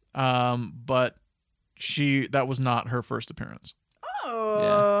 But that was not her first appearance.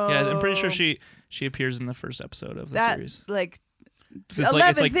 Oh. Yeah, I'm pretty sure she appears in the first episode of the That, series. like, It's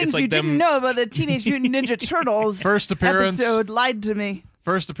 11 like- it's things like you them- didn't know about the Teenage Mutant Ninja Turtles First appearance, episode lied to me.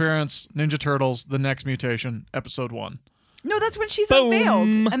 Ninja Turtles, The Next Mutation, episode 1. No, that's when she's Boom.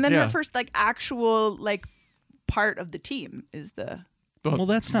 unveiled. And then Yeah. her first, like, actual, like, part of the team is the... But Well,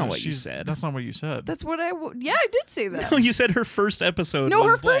 that's not what you she's- said. That's not what you said. That's what yeah, I did say that. No, you said her first episode. No,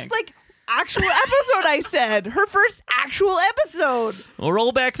 was her first, blank. like, actual episode, I said. Her first actual episode. We'll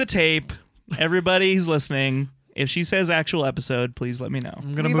roll back the tape. Everybody who's listening, if she says actual episode, please let me know.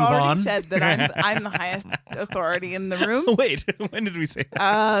 I'm going to We've move already on. said that I'm the highest authority in the room. Wait, when did we say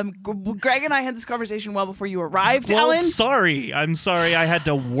that? Greg and I had this conversation well before you arrived, Well, Ellen. sorry. I'm sorry. I had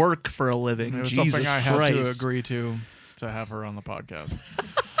to work for a living. It was Jesus something I had Christ. to agree to have her on the podcast.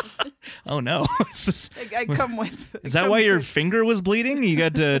 Oh no. I come with. Is that why your finger was bleeding? You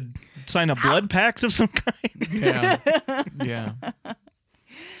got to sign a blood pact of some kind? Yeah. Yeah.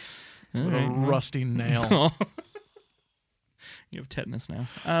 All With a right. rusty nail. You have tetanus now.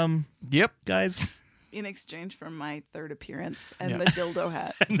 Yep. Guys. in exchange for my third appearance and Yeah. the dildo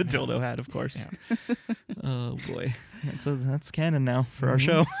hat? And the dildo hat, of course. Oh boy. That's canon now for our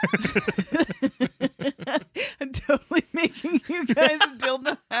show. I'm totally making you guys a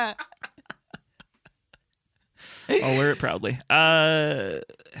dildo hat. I'll wear it proudly.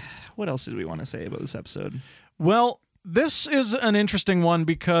 What else did we want to say about this episode? Well, this is an interesting one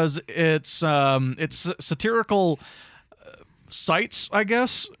because it's satirical sites, I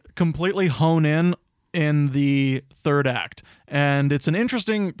guess, completely hone in in the third act, and it's an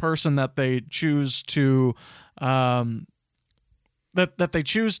interesting person that they choose to that they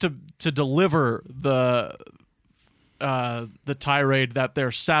choose to deliver the tirade that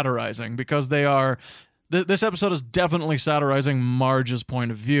they're satirizing, because they are this episode is definitely satirizing Marge's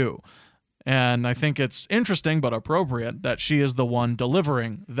point of view. And I think it's interesting but appropriate that she is the one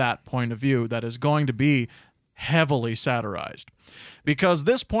delivering that point of view that is going to be heavily satirized, because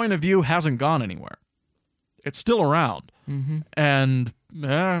this point of view hasn't gone anywhere. It's still around. And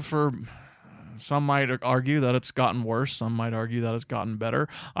for some might argue that it's gotten worse. Some might argue that it's gotten better.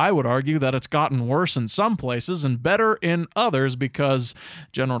 I would argue that it's gotten worse in some places and better in others, because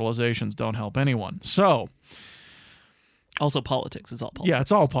generalizations don't help anyone. So, Also, politics is all politics. yeah,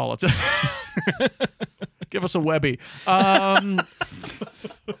 it's all politics. Give us a Webby.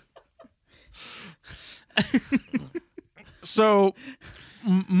 So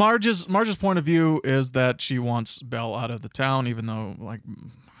Marge's point of view is that she wants Belle out of the town, even though like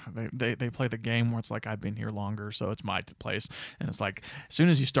they play the game where it's like, I've been here longer, so it's my place. And it's like, as soon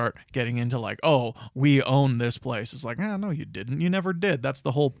as you start getting into like, oh, we own this place, it's like, no, you didn't. You never did. That's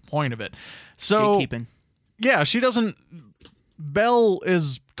the whole point of it. So Gatekeeping. yeah, she doesn't. Belle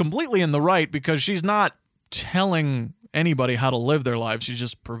is completely in the right, because she's not telling anybody how to live their lives. She's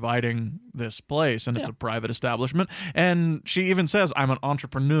just providing this place, and it's a private establishment. And she even says, I'm an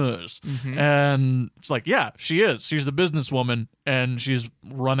entrepreneur. And it's like, yeah, she is. She's a businesswoman, and she's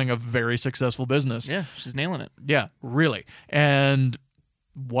running a very successful business. Yeah, she's nailing it. Yeah, really. And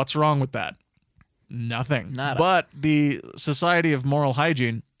what's wrong with that? Nothing. Nada. But the Society of Moral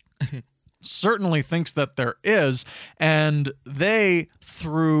Hygiene certainly thinks that there is, and they,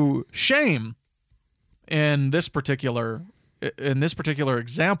 through shame in this particular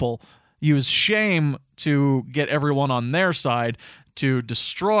example, use shame to get everyone on their side to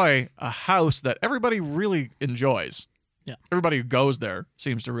destroy a house that everybody really enjoys. Yeah. Everybody who goes there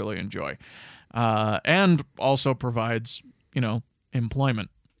seems to really enjoy, and also provides,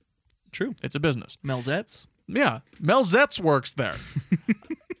 employment. True. It's a business. Melzet's. Yeah, Mel Zetz works there.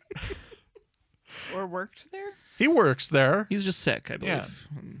 Or worked there? He works there. He's just sick, I believe.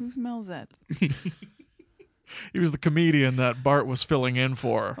 Yeah. Who smells that? He was the comedian that Bart was filling in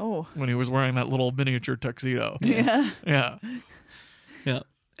for Oh. when he was wearing that little miniature tuxedo. Yeah. Yeah. Yeah.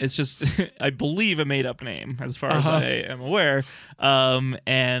 It's just, I believe, a made-up name, as far as I am aware.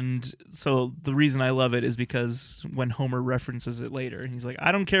 And so the reason I love it is because when Homer references it later, he's like,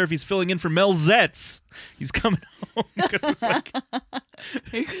 I don't care if he's filling in for Mel Zetz. He's coming home. Because it's like,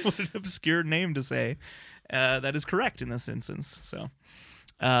 what an obscure name to say. That is correct in this instance. So,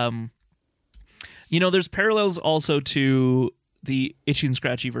 there's parallels also to the Itchy and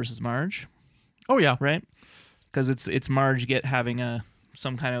Scratchy versus Marge, Oh, yeah. right? Because it's Marge having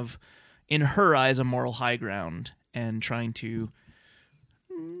some kind of, in her eyes, a moral high ground and trying to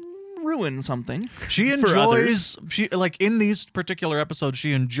ruin something. She for others. enjoys, in these particular episodes,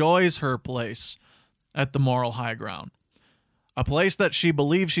 she enjoys her place at the moral high ground. A place that she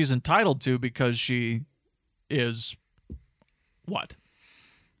believes she's entitled to because she is what?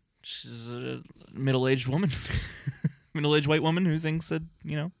 She's a middle-aged woman, middle-aged white woman who thinks that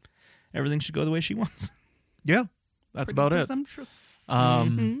everything should go the way she wants. Yeah, that's about it. Presumptuous.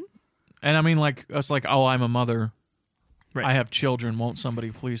 And I mean, it's like, oh, I'm a mother. Right. I have children. Won't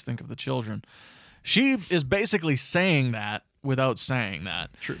somebody please think of the children? She is basically saying that without saying that.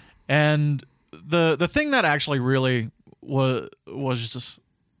 True. And the thing that actually really was just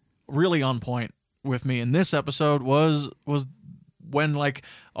really on point with me in this episode was when,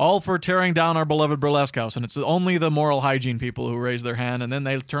 all for tearing down our beloved burlesque house, and it's only the moral hygiene people who raise their hand, and then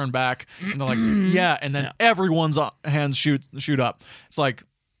they turn back and they're like, yeah, and then everyone's hands shoot up. It's like,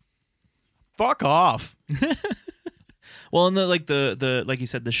 fuck off. Well, and the like you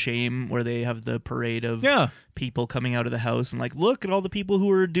said, the shame where they have the parade of people coming out of the house and look at all the people who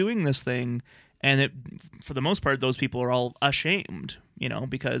are doing this thing, and for the most part, those people are all ashamed,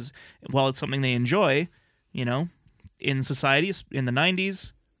 because while it's something they enjoy, in society, in the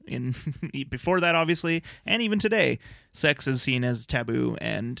 90s, before that, obviously, and even today, sex is seen as taboo,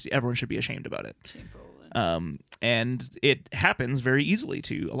 and everyone should be ashamed about it. Shameful. And it happens very easily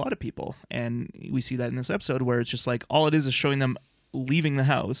to a lot of people, and we see that in this episode where it's just all it is showing them leaving the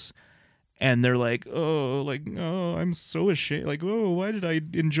house, and they're like, oh, I'm so ashamed. Why did I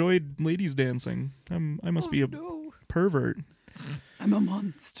enjoy ladies dancing? I must be a pervert. I'm a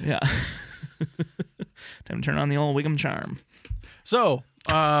monster. Yeah. Time to turn on the old Wiggum charm. So,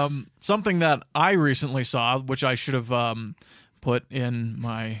 something that I recently saw, which I should have put in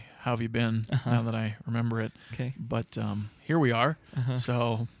my How Have You Been, now that I remember it. Okay. But here we are.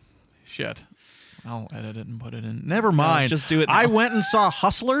 So, shit. I'll edit it and put it in. Never mind. just do it I now. went and saw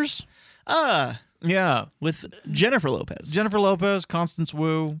Hustlers. Yeah. With Jennifer Lopez. Jennifer Lopez, Constance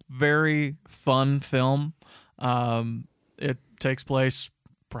Wu, very fun film. It takes place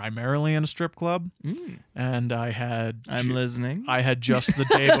primarily in a strip club, and I'm listening. I had just the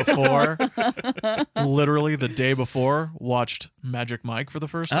day before, literally the day before, watched Magic Mike for the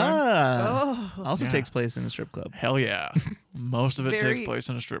first time. Also Yeah. takes place in a strip club. Hell yeah, most of it Very- takes place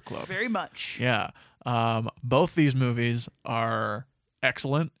in a strip club. Very much. Yeah, both these movies are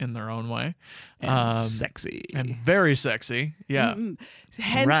excellent in their own way, And sexy. and very sexy. Yeah.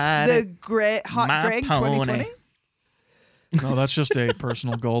 Hence Ride the Hot my Greg pony. 2020. No, that's just a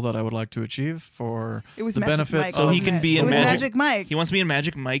personal goal that I would like to achieve for It was the Magic benefit. Mike. So he wasn't can it? be It in was Magic- Magic Mike. He wants to be in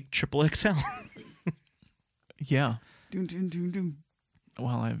Magic Mike XXL. Yeah. Dun, dun, dun, dun.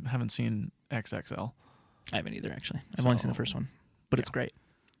 Well, I haven't seen XXL. I haven't either, actually. I've only seen the first one, but it's great.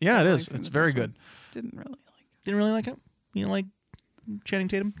 Yeah, it I've only is. seen It's the very first good. one. Didn't really like it. Didn't really like it. You know, like Channing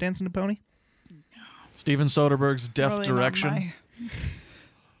Tatum dancing to Pony. Steven Soderbergh's deft Really direction.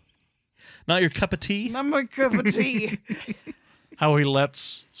 Not your cup of tea. Not my cup of tea. How he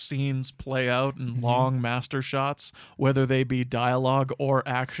lets scenes play out in long master shots, whether they be dialogue or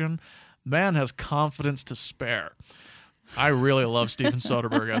action. Man has confidence to spare. I really love Steven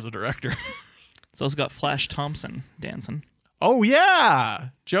Soderbergh as a director. It's also got Flash Thompson dancing. Oh yeah,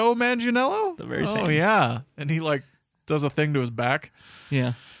 Joe Manganiello. The very Oh same. yeah, and he like does a thing to his back.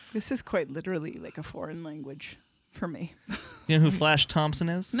 Yeah. This is quite literally like a foreign language for me. You know who Flash Thompson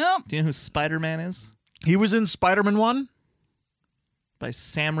is? Nope. Do you know who Spider-Man is? He was in Spider-Man 1. By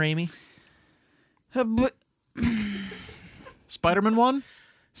Sam Raimi. But Spider-Man 1.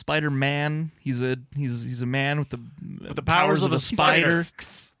 Spider-Man. He's a man with the powers of a spider.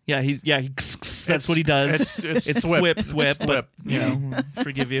 Yeah, that's what he does. It's It's thwip. thwip, It's thwip. thwip. You know,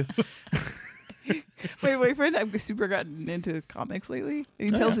 forgive you. my boyfriend, I've super gotten into comics lately.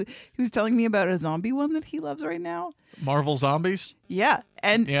 And Oh, he was telling me about a zombie one that he loves right now. Marvel Zombies. Yeah,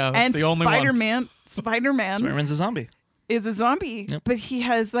 and Yeah, that's and the only one. Spider-Man Spider-Man's a zombie. is a zombie, Yep. but he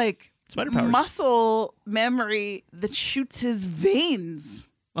has like Spider powers. muscle memory that shoots his veins.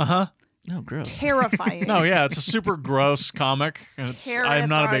 Uh-huh. Oh, gross. Terrifying. No, yeah, it's a super gross comic, and I'm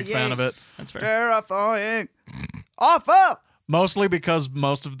not a big fan of it. That's fair. Terrifying. Awful. Mostly because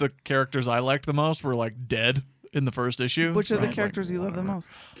most of the characters I liked the most were like dead in the first issue. Which so are the I was characters like, you love the whatever. most?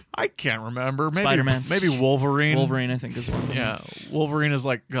 I can't remember. Maybe Spider-Man. Maybe Wolverine. Wolverine, I think, is one of them. Yeah, Wolverine is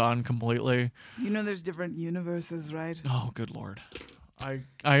like gone completely. You know, there's different universes, right? Oh, good lord.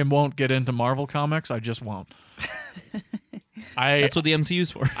 I won't get into Marvel comics. I just won't. That's what the MCU's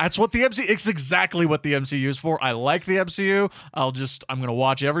for. That's what the MCU. It's exactly what the MCU is for. I like the MCU. I'm gonna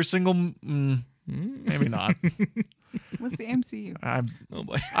watch every single. Maybe not. What's the MCU? Oh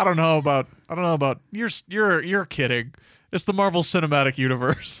boy. I don't know about. You're kidding. It's the Marvel Cinematic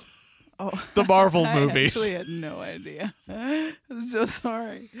Universe. Oh, The Marvel I movies. actually had no idea. I'm so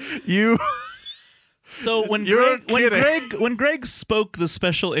sorry. You. So when You're kidding. when Greg spoke the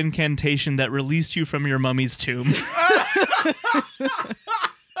special incantation that released you from your mummy's tomb,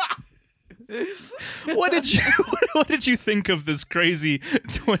 what did you think of this crazy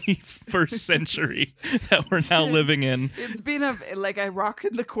 21st century that we're now living in? It's been I rock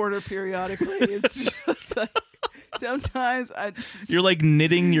in the corner periodically. It's just like sometimes You're like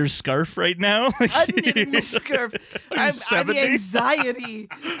knitting your scarf right now. I'm knitting my scarf. The 70?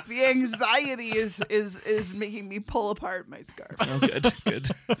 anxiety is making me pull apart my scarf. Oh,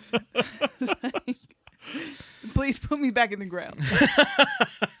 good. Please put me back in the ground.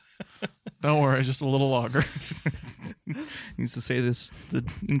 Don't worry, just a little longer. Needs to say the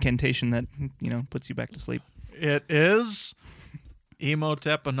incantation that puts you back to sleep. It is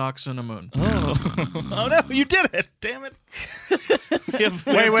Emotep Anoxunamun. Oh no, you did it! Damn it!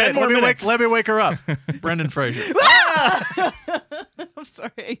 Wait, let me wake her up. Brendan Fraser. I'm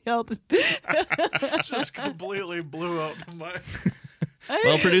sorry, I yelled. Just completely blew out my.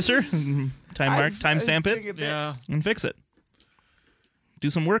 Well, producer, timestamp it Yeah, and fix it. Do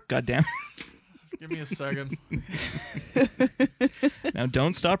some work, goddamn. give me a second. Now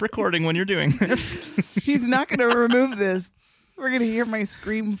don't stop recording when you're doing this. He's not going to remove this. We're going to hear my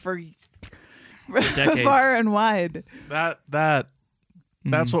scream for decades. far and wide. That's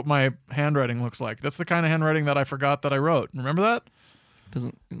what my handwriting looks like. That's the kind of handwriting that I forgot that I wrote. Remember that?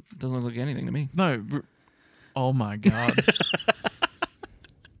 Doesn't look like anything to me. No. Oh my god.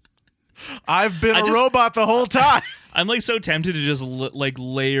 I've been a robot the whole time. I'm like so tempted to just like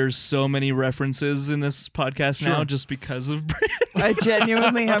layer so many references in this podcast now just because of I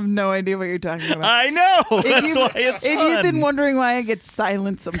genuinely have no idea what you're talking about. I know. That's why it's If fun. you've been wondering why I get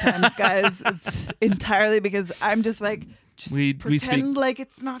silent sometimes, guys, it's entirely because I'm just like, just We pretend speak- like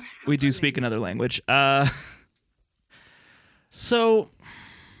it's not happening. we do speak another language. So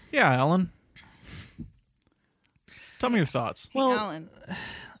Yeah, Alan. Tell me your thoughts. Hey, well- Alan,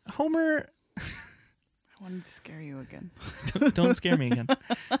 Homer, I wanted to scare you again. don't scare me again.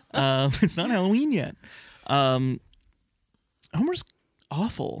 It's not Halloween yet. Homer's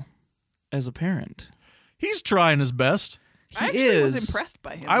awful as a parent. He's trying his best. I actually was is. impressed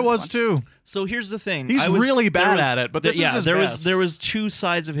by him. I this was one. too. So here's the thing. He's I was- really there bad was- at it, but this is his there best. was two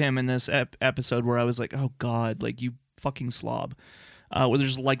sides of him in this episode where I was like, oh god, like you fucking slob. Where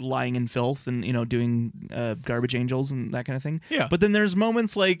there's like lying in filth and doing garbage angels and that kind of thing. Yeah. But then there's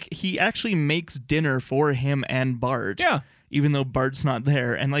moments like he actually makes dinner for him and Bart. Yeah. Even though Bart's not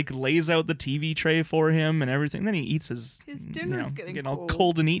there, and like lays out the TV tray for him and everything. Then he eats his dinner's getting all cold.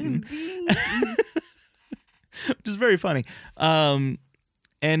 cold and eaten. Which is very funny. And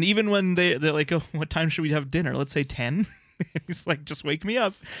even when they're like, oh, what time should we have dinner? Let's say 10. He's like, just wake me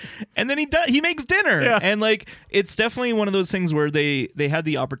up. And then he makes dinner. Yeah. And like, it's definitely one of those things where they had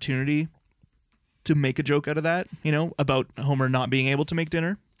the opportunity to make a joke out of that, about Homer not being able to make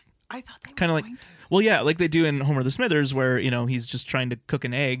dinner. I thought they were Kind of like, going to. well, yeah, like they do in Homer the Smithers where, he's just trying to cook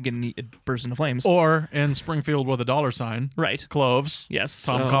an egg and it bursts into flames. Or in Springfield with a $sign. Right. Cloves. Yes.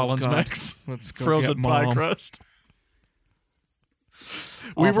 Tom Oh, Collins God. mix. Let's go Frozen get pie Mom. crust.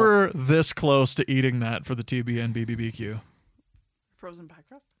 We Awful. were this close to eating that for the TBN BBBQ. Frozen pie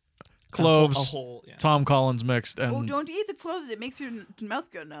crust. Cloves, A whole, yeah. Tom Collins mixed, and Oh, don't eat the cloves. It makes your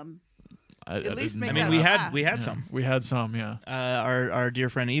mouth go numb. I at least didn't make I know mean, that we a that. had laugh. we had Yeah, some. We had some, yeah. Our dear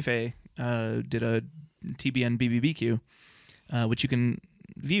friend Ife did a TBN BBBQ, which you can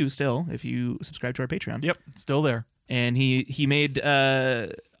view still if you subscribe to our Patreon. Yep, still there. And he made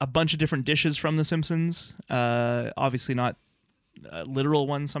a bunch of different dishes from The Simpsons. Obviously not literal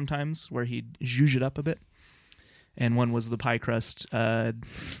ones sometimes, where he'd zhuzh it up a bit. And one was the pie crust,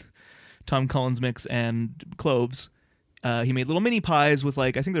 Tom Collins mix, and cloves. He made little mini pies with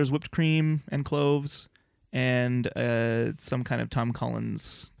I think there was whipped cream and cloves, and some kind of Tom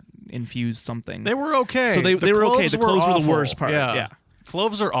Collins infused something. They were okay. So they were okay. The cloves were the awful. worst part. Yeah.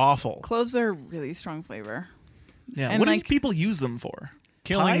 Cloves are awful. Cloves are really strong flavor. Yeah. And What do like- people use them for?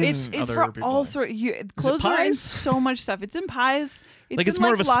 Killing Pies? It's other for people. all sorts. Cloves are in pies? so much stuff. It's in pies. It's in,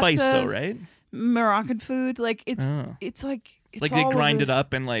 more of a lots spice, though, of right? Moroccan food. It's Oh. it's like it's Like they all grind over it the-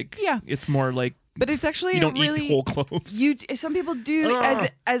 up and Yeah. it's more like But it's actually you don't a really eat whole cloves. Some people do Ugh.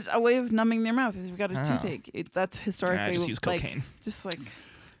 as a way of numbing their mouth. If you've got a Oh. toothache, that's historically I just use cocaine. Just like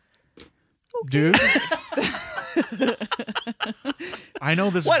Dude. I know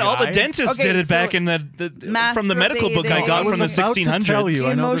this What? guy. All the dentists Okay, did it back so in the from the medical book I masturbating. got I was from the about to 1600s. tell you.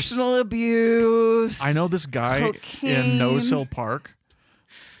 I know this- emotional abuse. I know this guy in Cocaine. Nose Hill Park.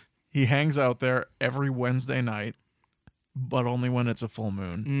 He hangs out there every Wednesday night, but only when it's a full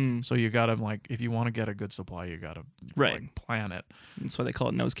moon. So you gotta if you want to get a good supply, you gotta Right. plan it. That's why they call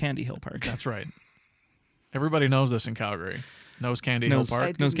it Nose Candy Hill Park. That's right. Everybody knows this in Calgary. Nose Candy Nose- Hill I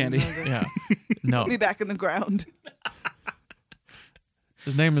Park. Nose didn't candy. know this. Yeah. No. Put me back in the ground.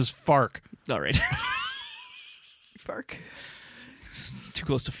 His name is Fark. All right. Fark. Too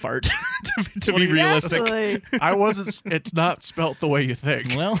close to fart to be realistic. Exactly. I wasn't. It's not spelt the way you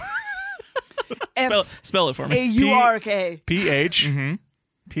think. Well, spell it for me. F-A-U-R-K. PH Mm-hmm.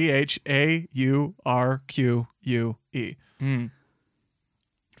 PHAURQUE.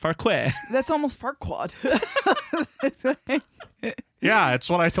 Farquet. That's almost Farquad. Yeah, it's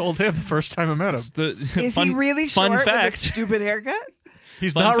what I told him the first time I met him. Is fun, he really fun short fact. with a stupid haircut?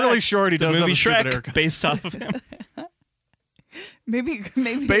 He's Fun not really fact, short. He the does have movie a stupid Shrek haircut. based off of him. Maybe.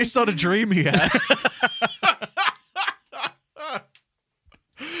 Based on a dream he had.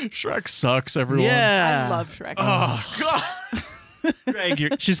 Shrek sucks, everyone. Yeah. I love Shrek. Oh, God.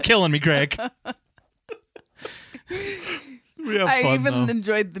 Greg, she's killing me, Greg. We have I fun, even though.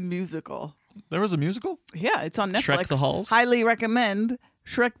 enjoyed the musical. There was a musical? Yeah, it's on Netflix. Shrek the Halls? Highly recommend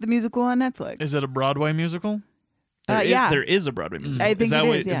Shrek the Musical on Netflix. Is it a Broadway musical? Yeah. There is a Broadway musical. I think is that it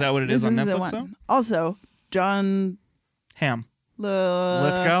what, is. Yeah. Is that what it This is on the Netflix, one. though? Also, John Ham.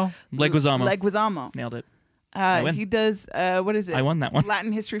 Lithgow? Leguizamo. Leguizamo. Nailed it. I win. He does, what is it? I won that one.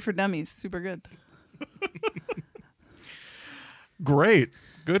 Latin History for Dummies. Super good. Great.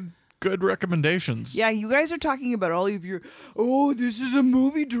 Good good recommendations. Yeah, you guys are talking about all of your, oh, this is a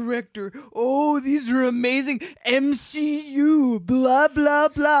movie director. Oh, these are amazing. MCU, blah, blah,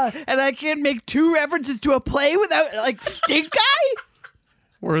 blah. And I can't make 2 references to a play without, like, stink eye?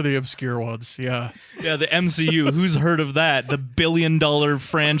 We're the obscure ones, yeah. Yeah, the MCU. Who's heard of that? The $1 billion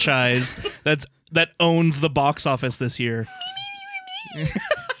franchise that owns the box office this year.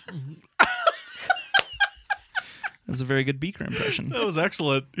 That's a very good Beaker impression. That was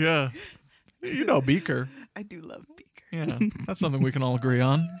excellent, yeah. You know Beaker. I do love Beaker. Yeah, that's something we can all agree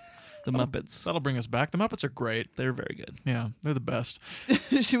on. The Muppets. That'll bring us back. The Muppets are great. They're very good. Yeah, they're the best.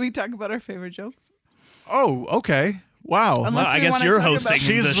 Should we talk about our favorite jokes? Oh, okay. Wow. Unless I we guess wanna you're talk about- hosting.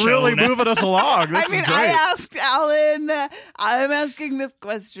 She's the show really now. moving us along. This I mean, is great. I asked Alan. I'm asking this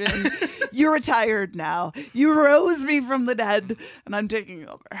question. You're retired now. You rose me from the dead, and I'm taking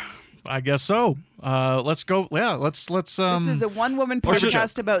over. I guess so. Let's go. Yeah, let's. This is a one-woman or should-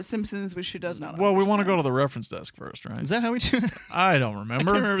 podcast about Simpsons, which she does not. Well, we want to understand. go to the reference desk first, right? Is that how we do it? I don't I remember.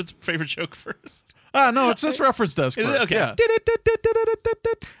 can't remember its favorite joke first. No, it's reference desk Is first. it? Okay. Yeah.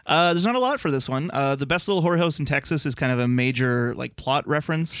 There's not a lot for this one. The Best Little Whorehouse in Texas is kind of a major like plot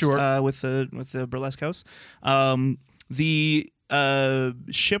reference. Sure. With the burlesque house. The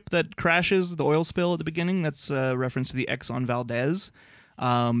ship that crashes, the oil spill at the beginning, that's a reference to the Exxon Valdez.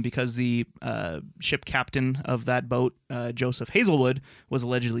 Because the ship captain of that boat, Joseph Hazelwood, was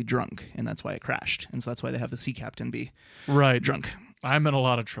allegedly drunk, and that's why it crashed. And so that's why they have the sea captain be Right. drunk. I'm in a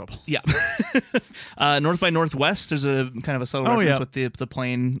lot of trouble. Yeah. North by Northwest, there's a kind of a subtle Oh, reference yeah. with the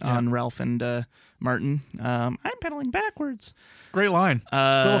plane on Ralph and Martin. I'm pedaling backwards. Great line.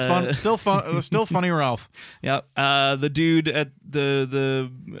 Still fun. Still funny, Ralph. Yeah. The dude at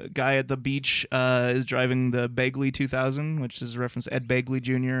the guy at the beach is driving the Begley 2000, which is a reference to Ed Begley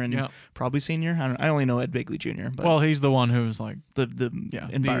Jr. and Yeah. probably Senior. I only know Ed Begley Jr. But Well, he's the one who's like the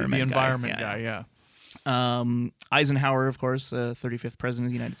environment, the environment guy. guy. Yeah. Eisenhower, of course, 35th president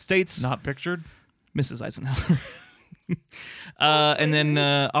of the United States. Not pictured. Mrs. Eisenhower. And then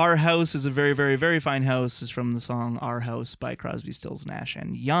Our House is a very, very, very fine house is from the song Our House by Crosby, Stills, Nash,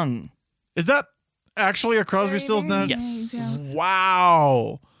 and Young. Is that actually a Crosby, Stills, Nash? Yes.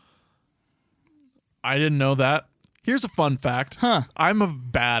 Wow. I didn't know that. Here's a fun fact. Huh. I'm a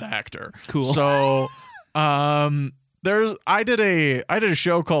bad actor. Cool. So, I did a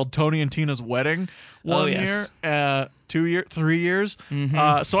show called Tony and Tina's Wedding one yes. year, 2 years, 3 years.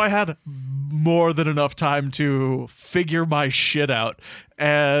 Mm-hmm. So I had more than enough time to figure my shit out.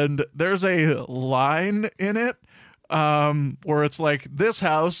 And there's a line in it where it's like, this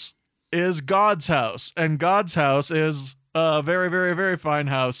house is God's house, and God's house is a very, very, very fine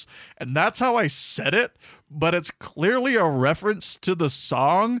house. And that's how I said it, but it's clearly a reference to the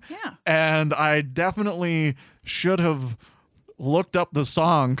song. Yeah. And I definitely should have looked up the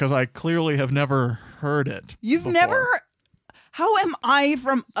song because I clearly have never heard it. You've before. never. How am I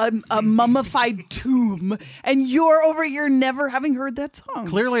from a mummified tomb, and you're over here never having heard that song?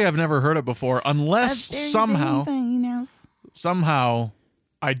 Clearly, I've never heard it before, unless somehow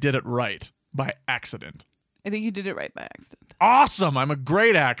I did it right by accident. I think you did it right by accident. Awesome! I'm a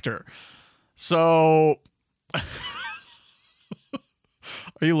great actor. So, are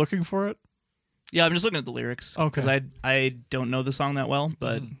you looking for it? Yeah, I'm just looking at the lyrics. Okay. Because I don't know the song that well,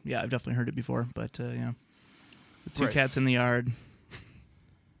 but yeah, I've definitely heard it before. But yeah. The two Great. cats in the yard.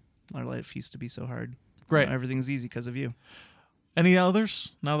 Our life used to be so hard. Great. Now everything's easy because of you. Any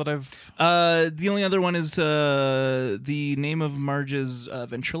others? Now that I've The only other one is the name of Marge's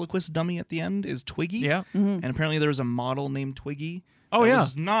ventriloquist dummy at the end is Twiggy. yeah. And apparently there was a model named Twiggy. Oh, that yeah.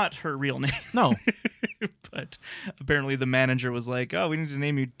 was not her real name. No. But apparently the manager was like, "Oh, we need to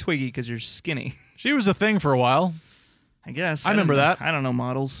name you Twiggy because you're skinny." She was a thing for a while. I guess. I remember don't know. that. I don't know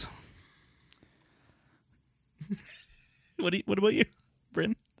models. What about you,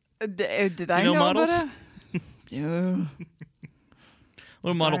 Bryn? Did I know know models? about it? Yeah.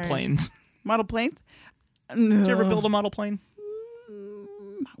 What are model Sorry. planes? Model planes? No. Did you ever build a model plane?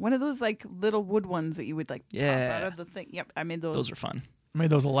 One of those like little wood ones that you would like pop Yeah. out of the thing. Yep, I made those. Those are fun. I made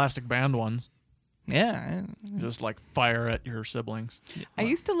those elastic band ones. Yeah. Just like fire at your siblings. I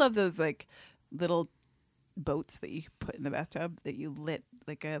used to love those like little boats that you put in the bathtub that you lit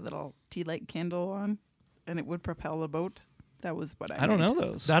like a little tea light candle on, and it would propel a boat. That was what I I don't made. know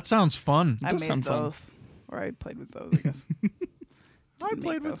those. That sounds fun. I does made sound fun. those, or I played with those. I guess. I Didn't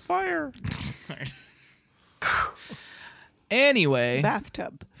played make with those. fire. Anyway,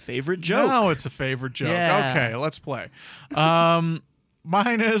 Bathtub. favorite joke. Now it's a favorite joke. Yeah. Okay, let's play.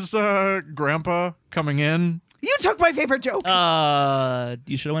 Mine is Grandpa coming in. You took my favorite joke.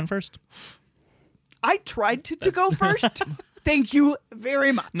 You should have went first. I tried to go first. Thank you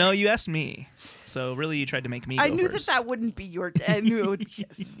very much. No, you asked me. So really, you tried to make me. I go knew first. that wouldn't be your. I knew it would be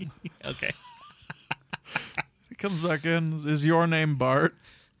yes. Okay. He comes back in. Is your name Bart?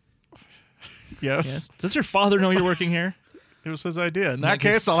 Yes. Yes. Does your father know you're working here? It was his idea. In I that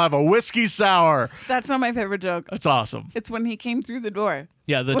guess- case, I'll have a whiskey sour. That's not my favorite joke. That's awesome. It's when he came through the door.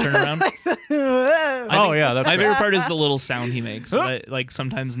 Yeah, the turnaround. Oh, yeah, that's My great. favorite part is the little sound he makes. I, like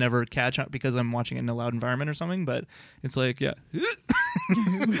sometimes never catch up because I'm watching it in a loud environment or something. But it's like, yeah,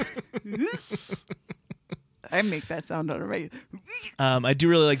 I make that sound on a regular. I do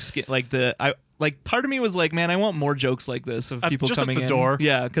really like part of me was like, man, I want more jokes like this of people just at coming the in. door.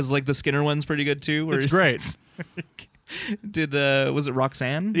 Yeah, because like the Skinner one's pretty good too. Where It's great. Did was it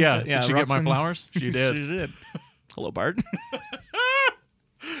Roxanne? Yeah. Is that- Did she get my Roxanne? flowers? She did. She did. Hello, Bart.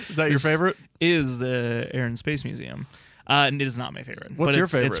 Is that your This favorite? Is the Air and Space Museum. And it is not my favorite. What's but your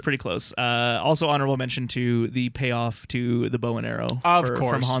It's favorite? pretty close. Also, honorable mention to the payoff to the bow and arrow Of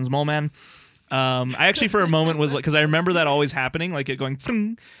course. from Hans Moleman. I actually, for a moment, was like, because I remember that always happening, like it going,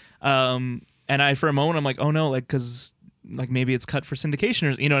 "Pfung." And I, for a moment, I'm like, oh no, like, because like maybe it's cut for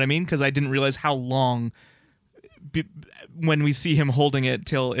syndication, or you know what I mean? Because I didn't realize how long. When we see him holding it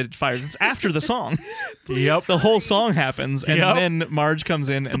till it fires, it's after the song. Yep. The whole song happens, and Yep. then Marge comes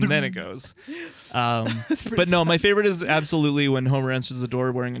in, and then it goes. But no, my favorite is absolutely when Homer answers the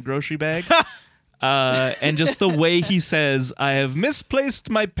door wearing a grocery bag. And just the way he says, "I have misplaced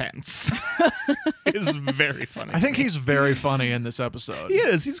my pants," is very funny. I think he's very funny in this episode. he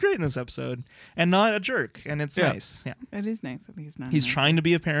is. He's great in this episode, and not a jerk, and it's Yeah. nice. Yeah, It is nice that he's not. he's nice. trying to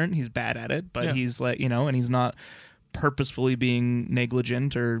be a parent. He's bad at it, but Yeah. he's like, and he's not purposefully being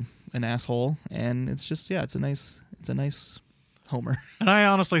negligent or an asshole. And it's just, it's a nice Homer. And I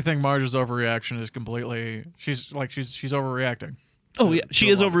honestly think Marge's overreaction is completely. She's overreacting. Oh yeah, she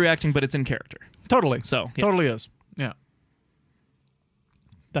is a lot. overreacting, but it's in character. Totally. So yeah. Totally is. Yeah.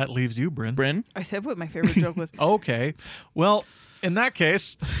 That leaves you, Bryn. Bryn, I said what my favorite joke was. Okay. Well, in that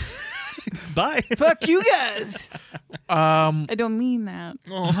case, bye. Fuck you guys. I I don't mean that.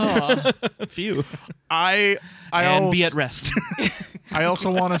 A few. and And be also, at rest. I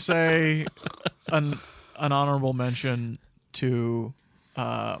also want to say an honorable mention to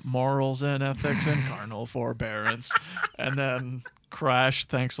morals and ethics and carnal forbearance, and then Crash.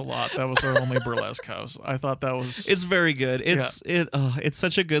 Thanks a lot. That was our only burlesque house. I thought that was. It's very good. It's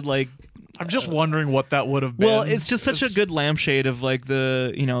such a good like. I'm just wondering what that would have been. Well, it's just such a good lampshade of like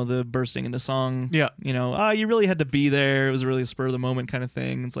the bursting into song. Yeah. You really had to be there. It was a really spur of the moment kind of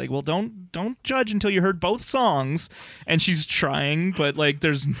thing. It's like, well, don't judge until you heard both songs. And she's trying, but like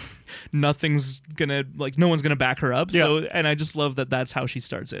there's nothing's gonna like no one's gonna back her up. So and I just love that that's how she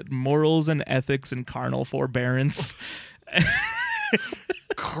starts it. Morals and ethics and carnal forbearance.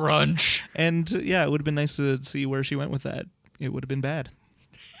 crunch. And it would have been nice to see where she went with that. It would have been bad.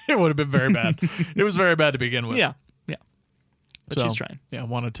 It would have been very bad. It was very bad to begin with. Yeah. But So, she's trying. Yeah, I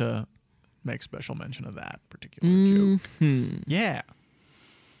wanted to make special mention of that particular joke. Yeah.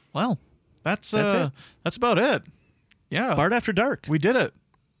 Well, that's it. That's about it. Yeah. Bart After Dark. We did it.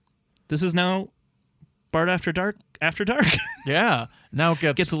 This is now Bart After Dark. After Dark. Yeah. Now it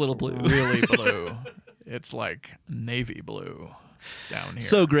gets a little blue. Really blue. It's like navy blue down here.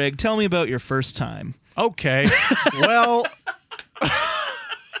 So, Greg, tell me about your first time. okay. Well,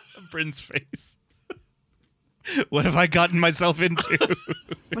 Bryn's face. What have I gotten myself into?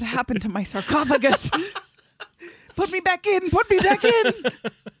 What happened to my sarcophagus? Put me back in. Put me back in.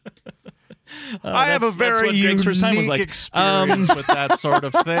 I have a that's very what Greg's unique first time was like. experience with that sort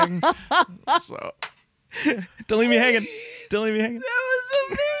of thing. So Don't leave me hanging. Don't leave me hanging. That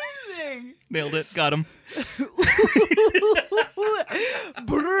was amazing. Nailed it. Got him.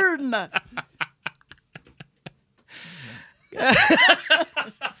 Burn.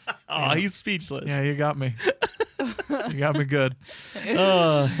 Oh, he's speechless. yeah, you got me. You got me good.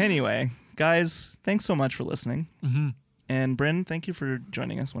 Anyway, guys, thanks so much for listening. Mm-hmm. And Bryn, thank you for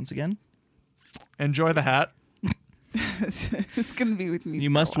joining us once again. Enjoy the hat. It's gonna be with me. You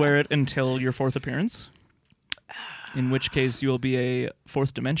must wear it until your fourth appearance. In which case, you will be a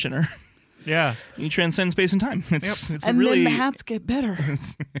fourth dimensioner. Yeah. You transcend space and time. It's And really then the hats get better.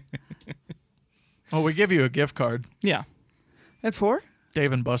 Well, we give you a gift card. yeah. At 4?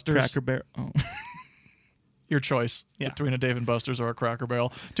 Dave and Buster's. Cracker Barrel. Oh. Your choice Yeah. between a Dave and Buster's or a Cracker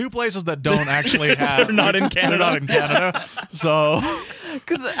Barrel. Two places that don't actually have. They're not in Canada. They're not in Canada. So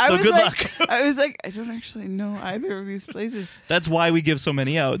Because So good luck. I was like, I don't actually know either of these places. That's why we give so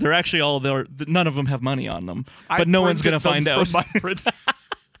many out. They're actually all there. None of them have money on them, but I no one's printed gonna them find out. from my print.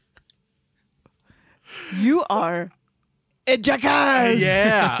 You are Jackass!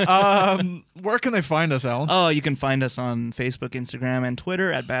 Yeah. Where can they find us, Alan? Oh, you can find us on Facebook, Instagram, and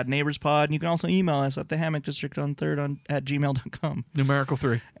Twitter at Bad Neighbors Pod. And you can also email us at thehammockdistrict@gmail.com. Numerical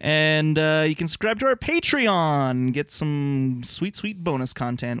 3. And you can subscribe to our Patreon, get some sweet, sweet bonus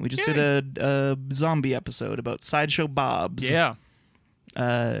content. We just did a zombie episode about Sideshow Bob's. Yeah.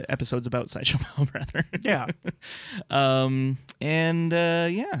 Episodes about Sideshow Bob, rather. Yeah.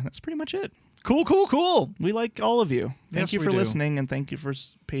 Yeah, that's pretty much it. Cool. We like all of you. Thank Yes, you we for do. listening, and thank you for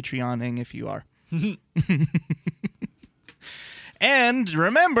Patreoning if you are. And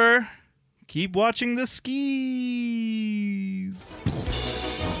remember, keep watching the skis.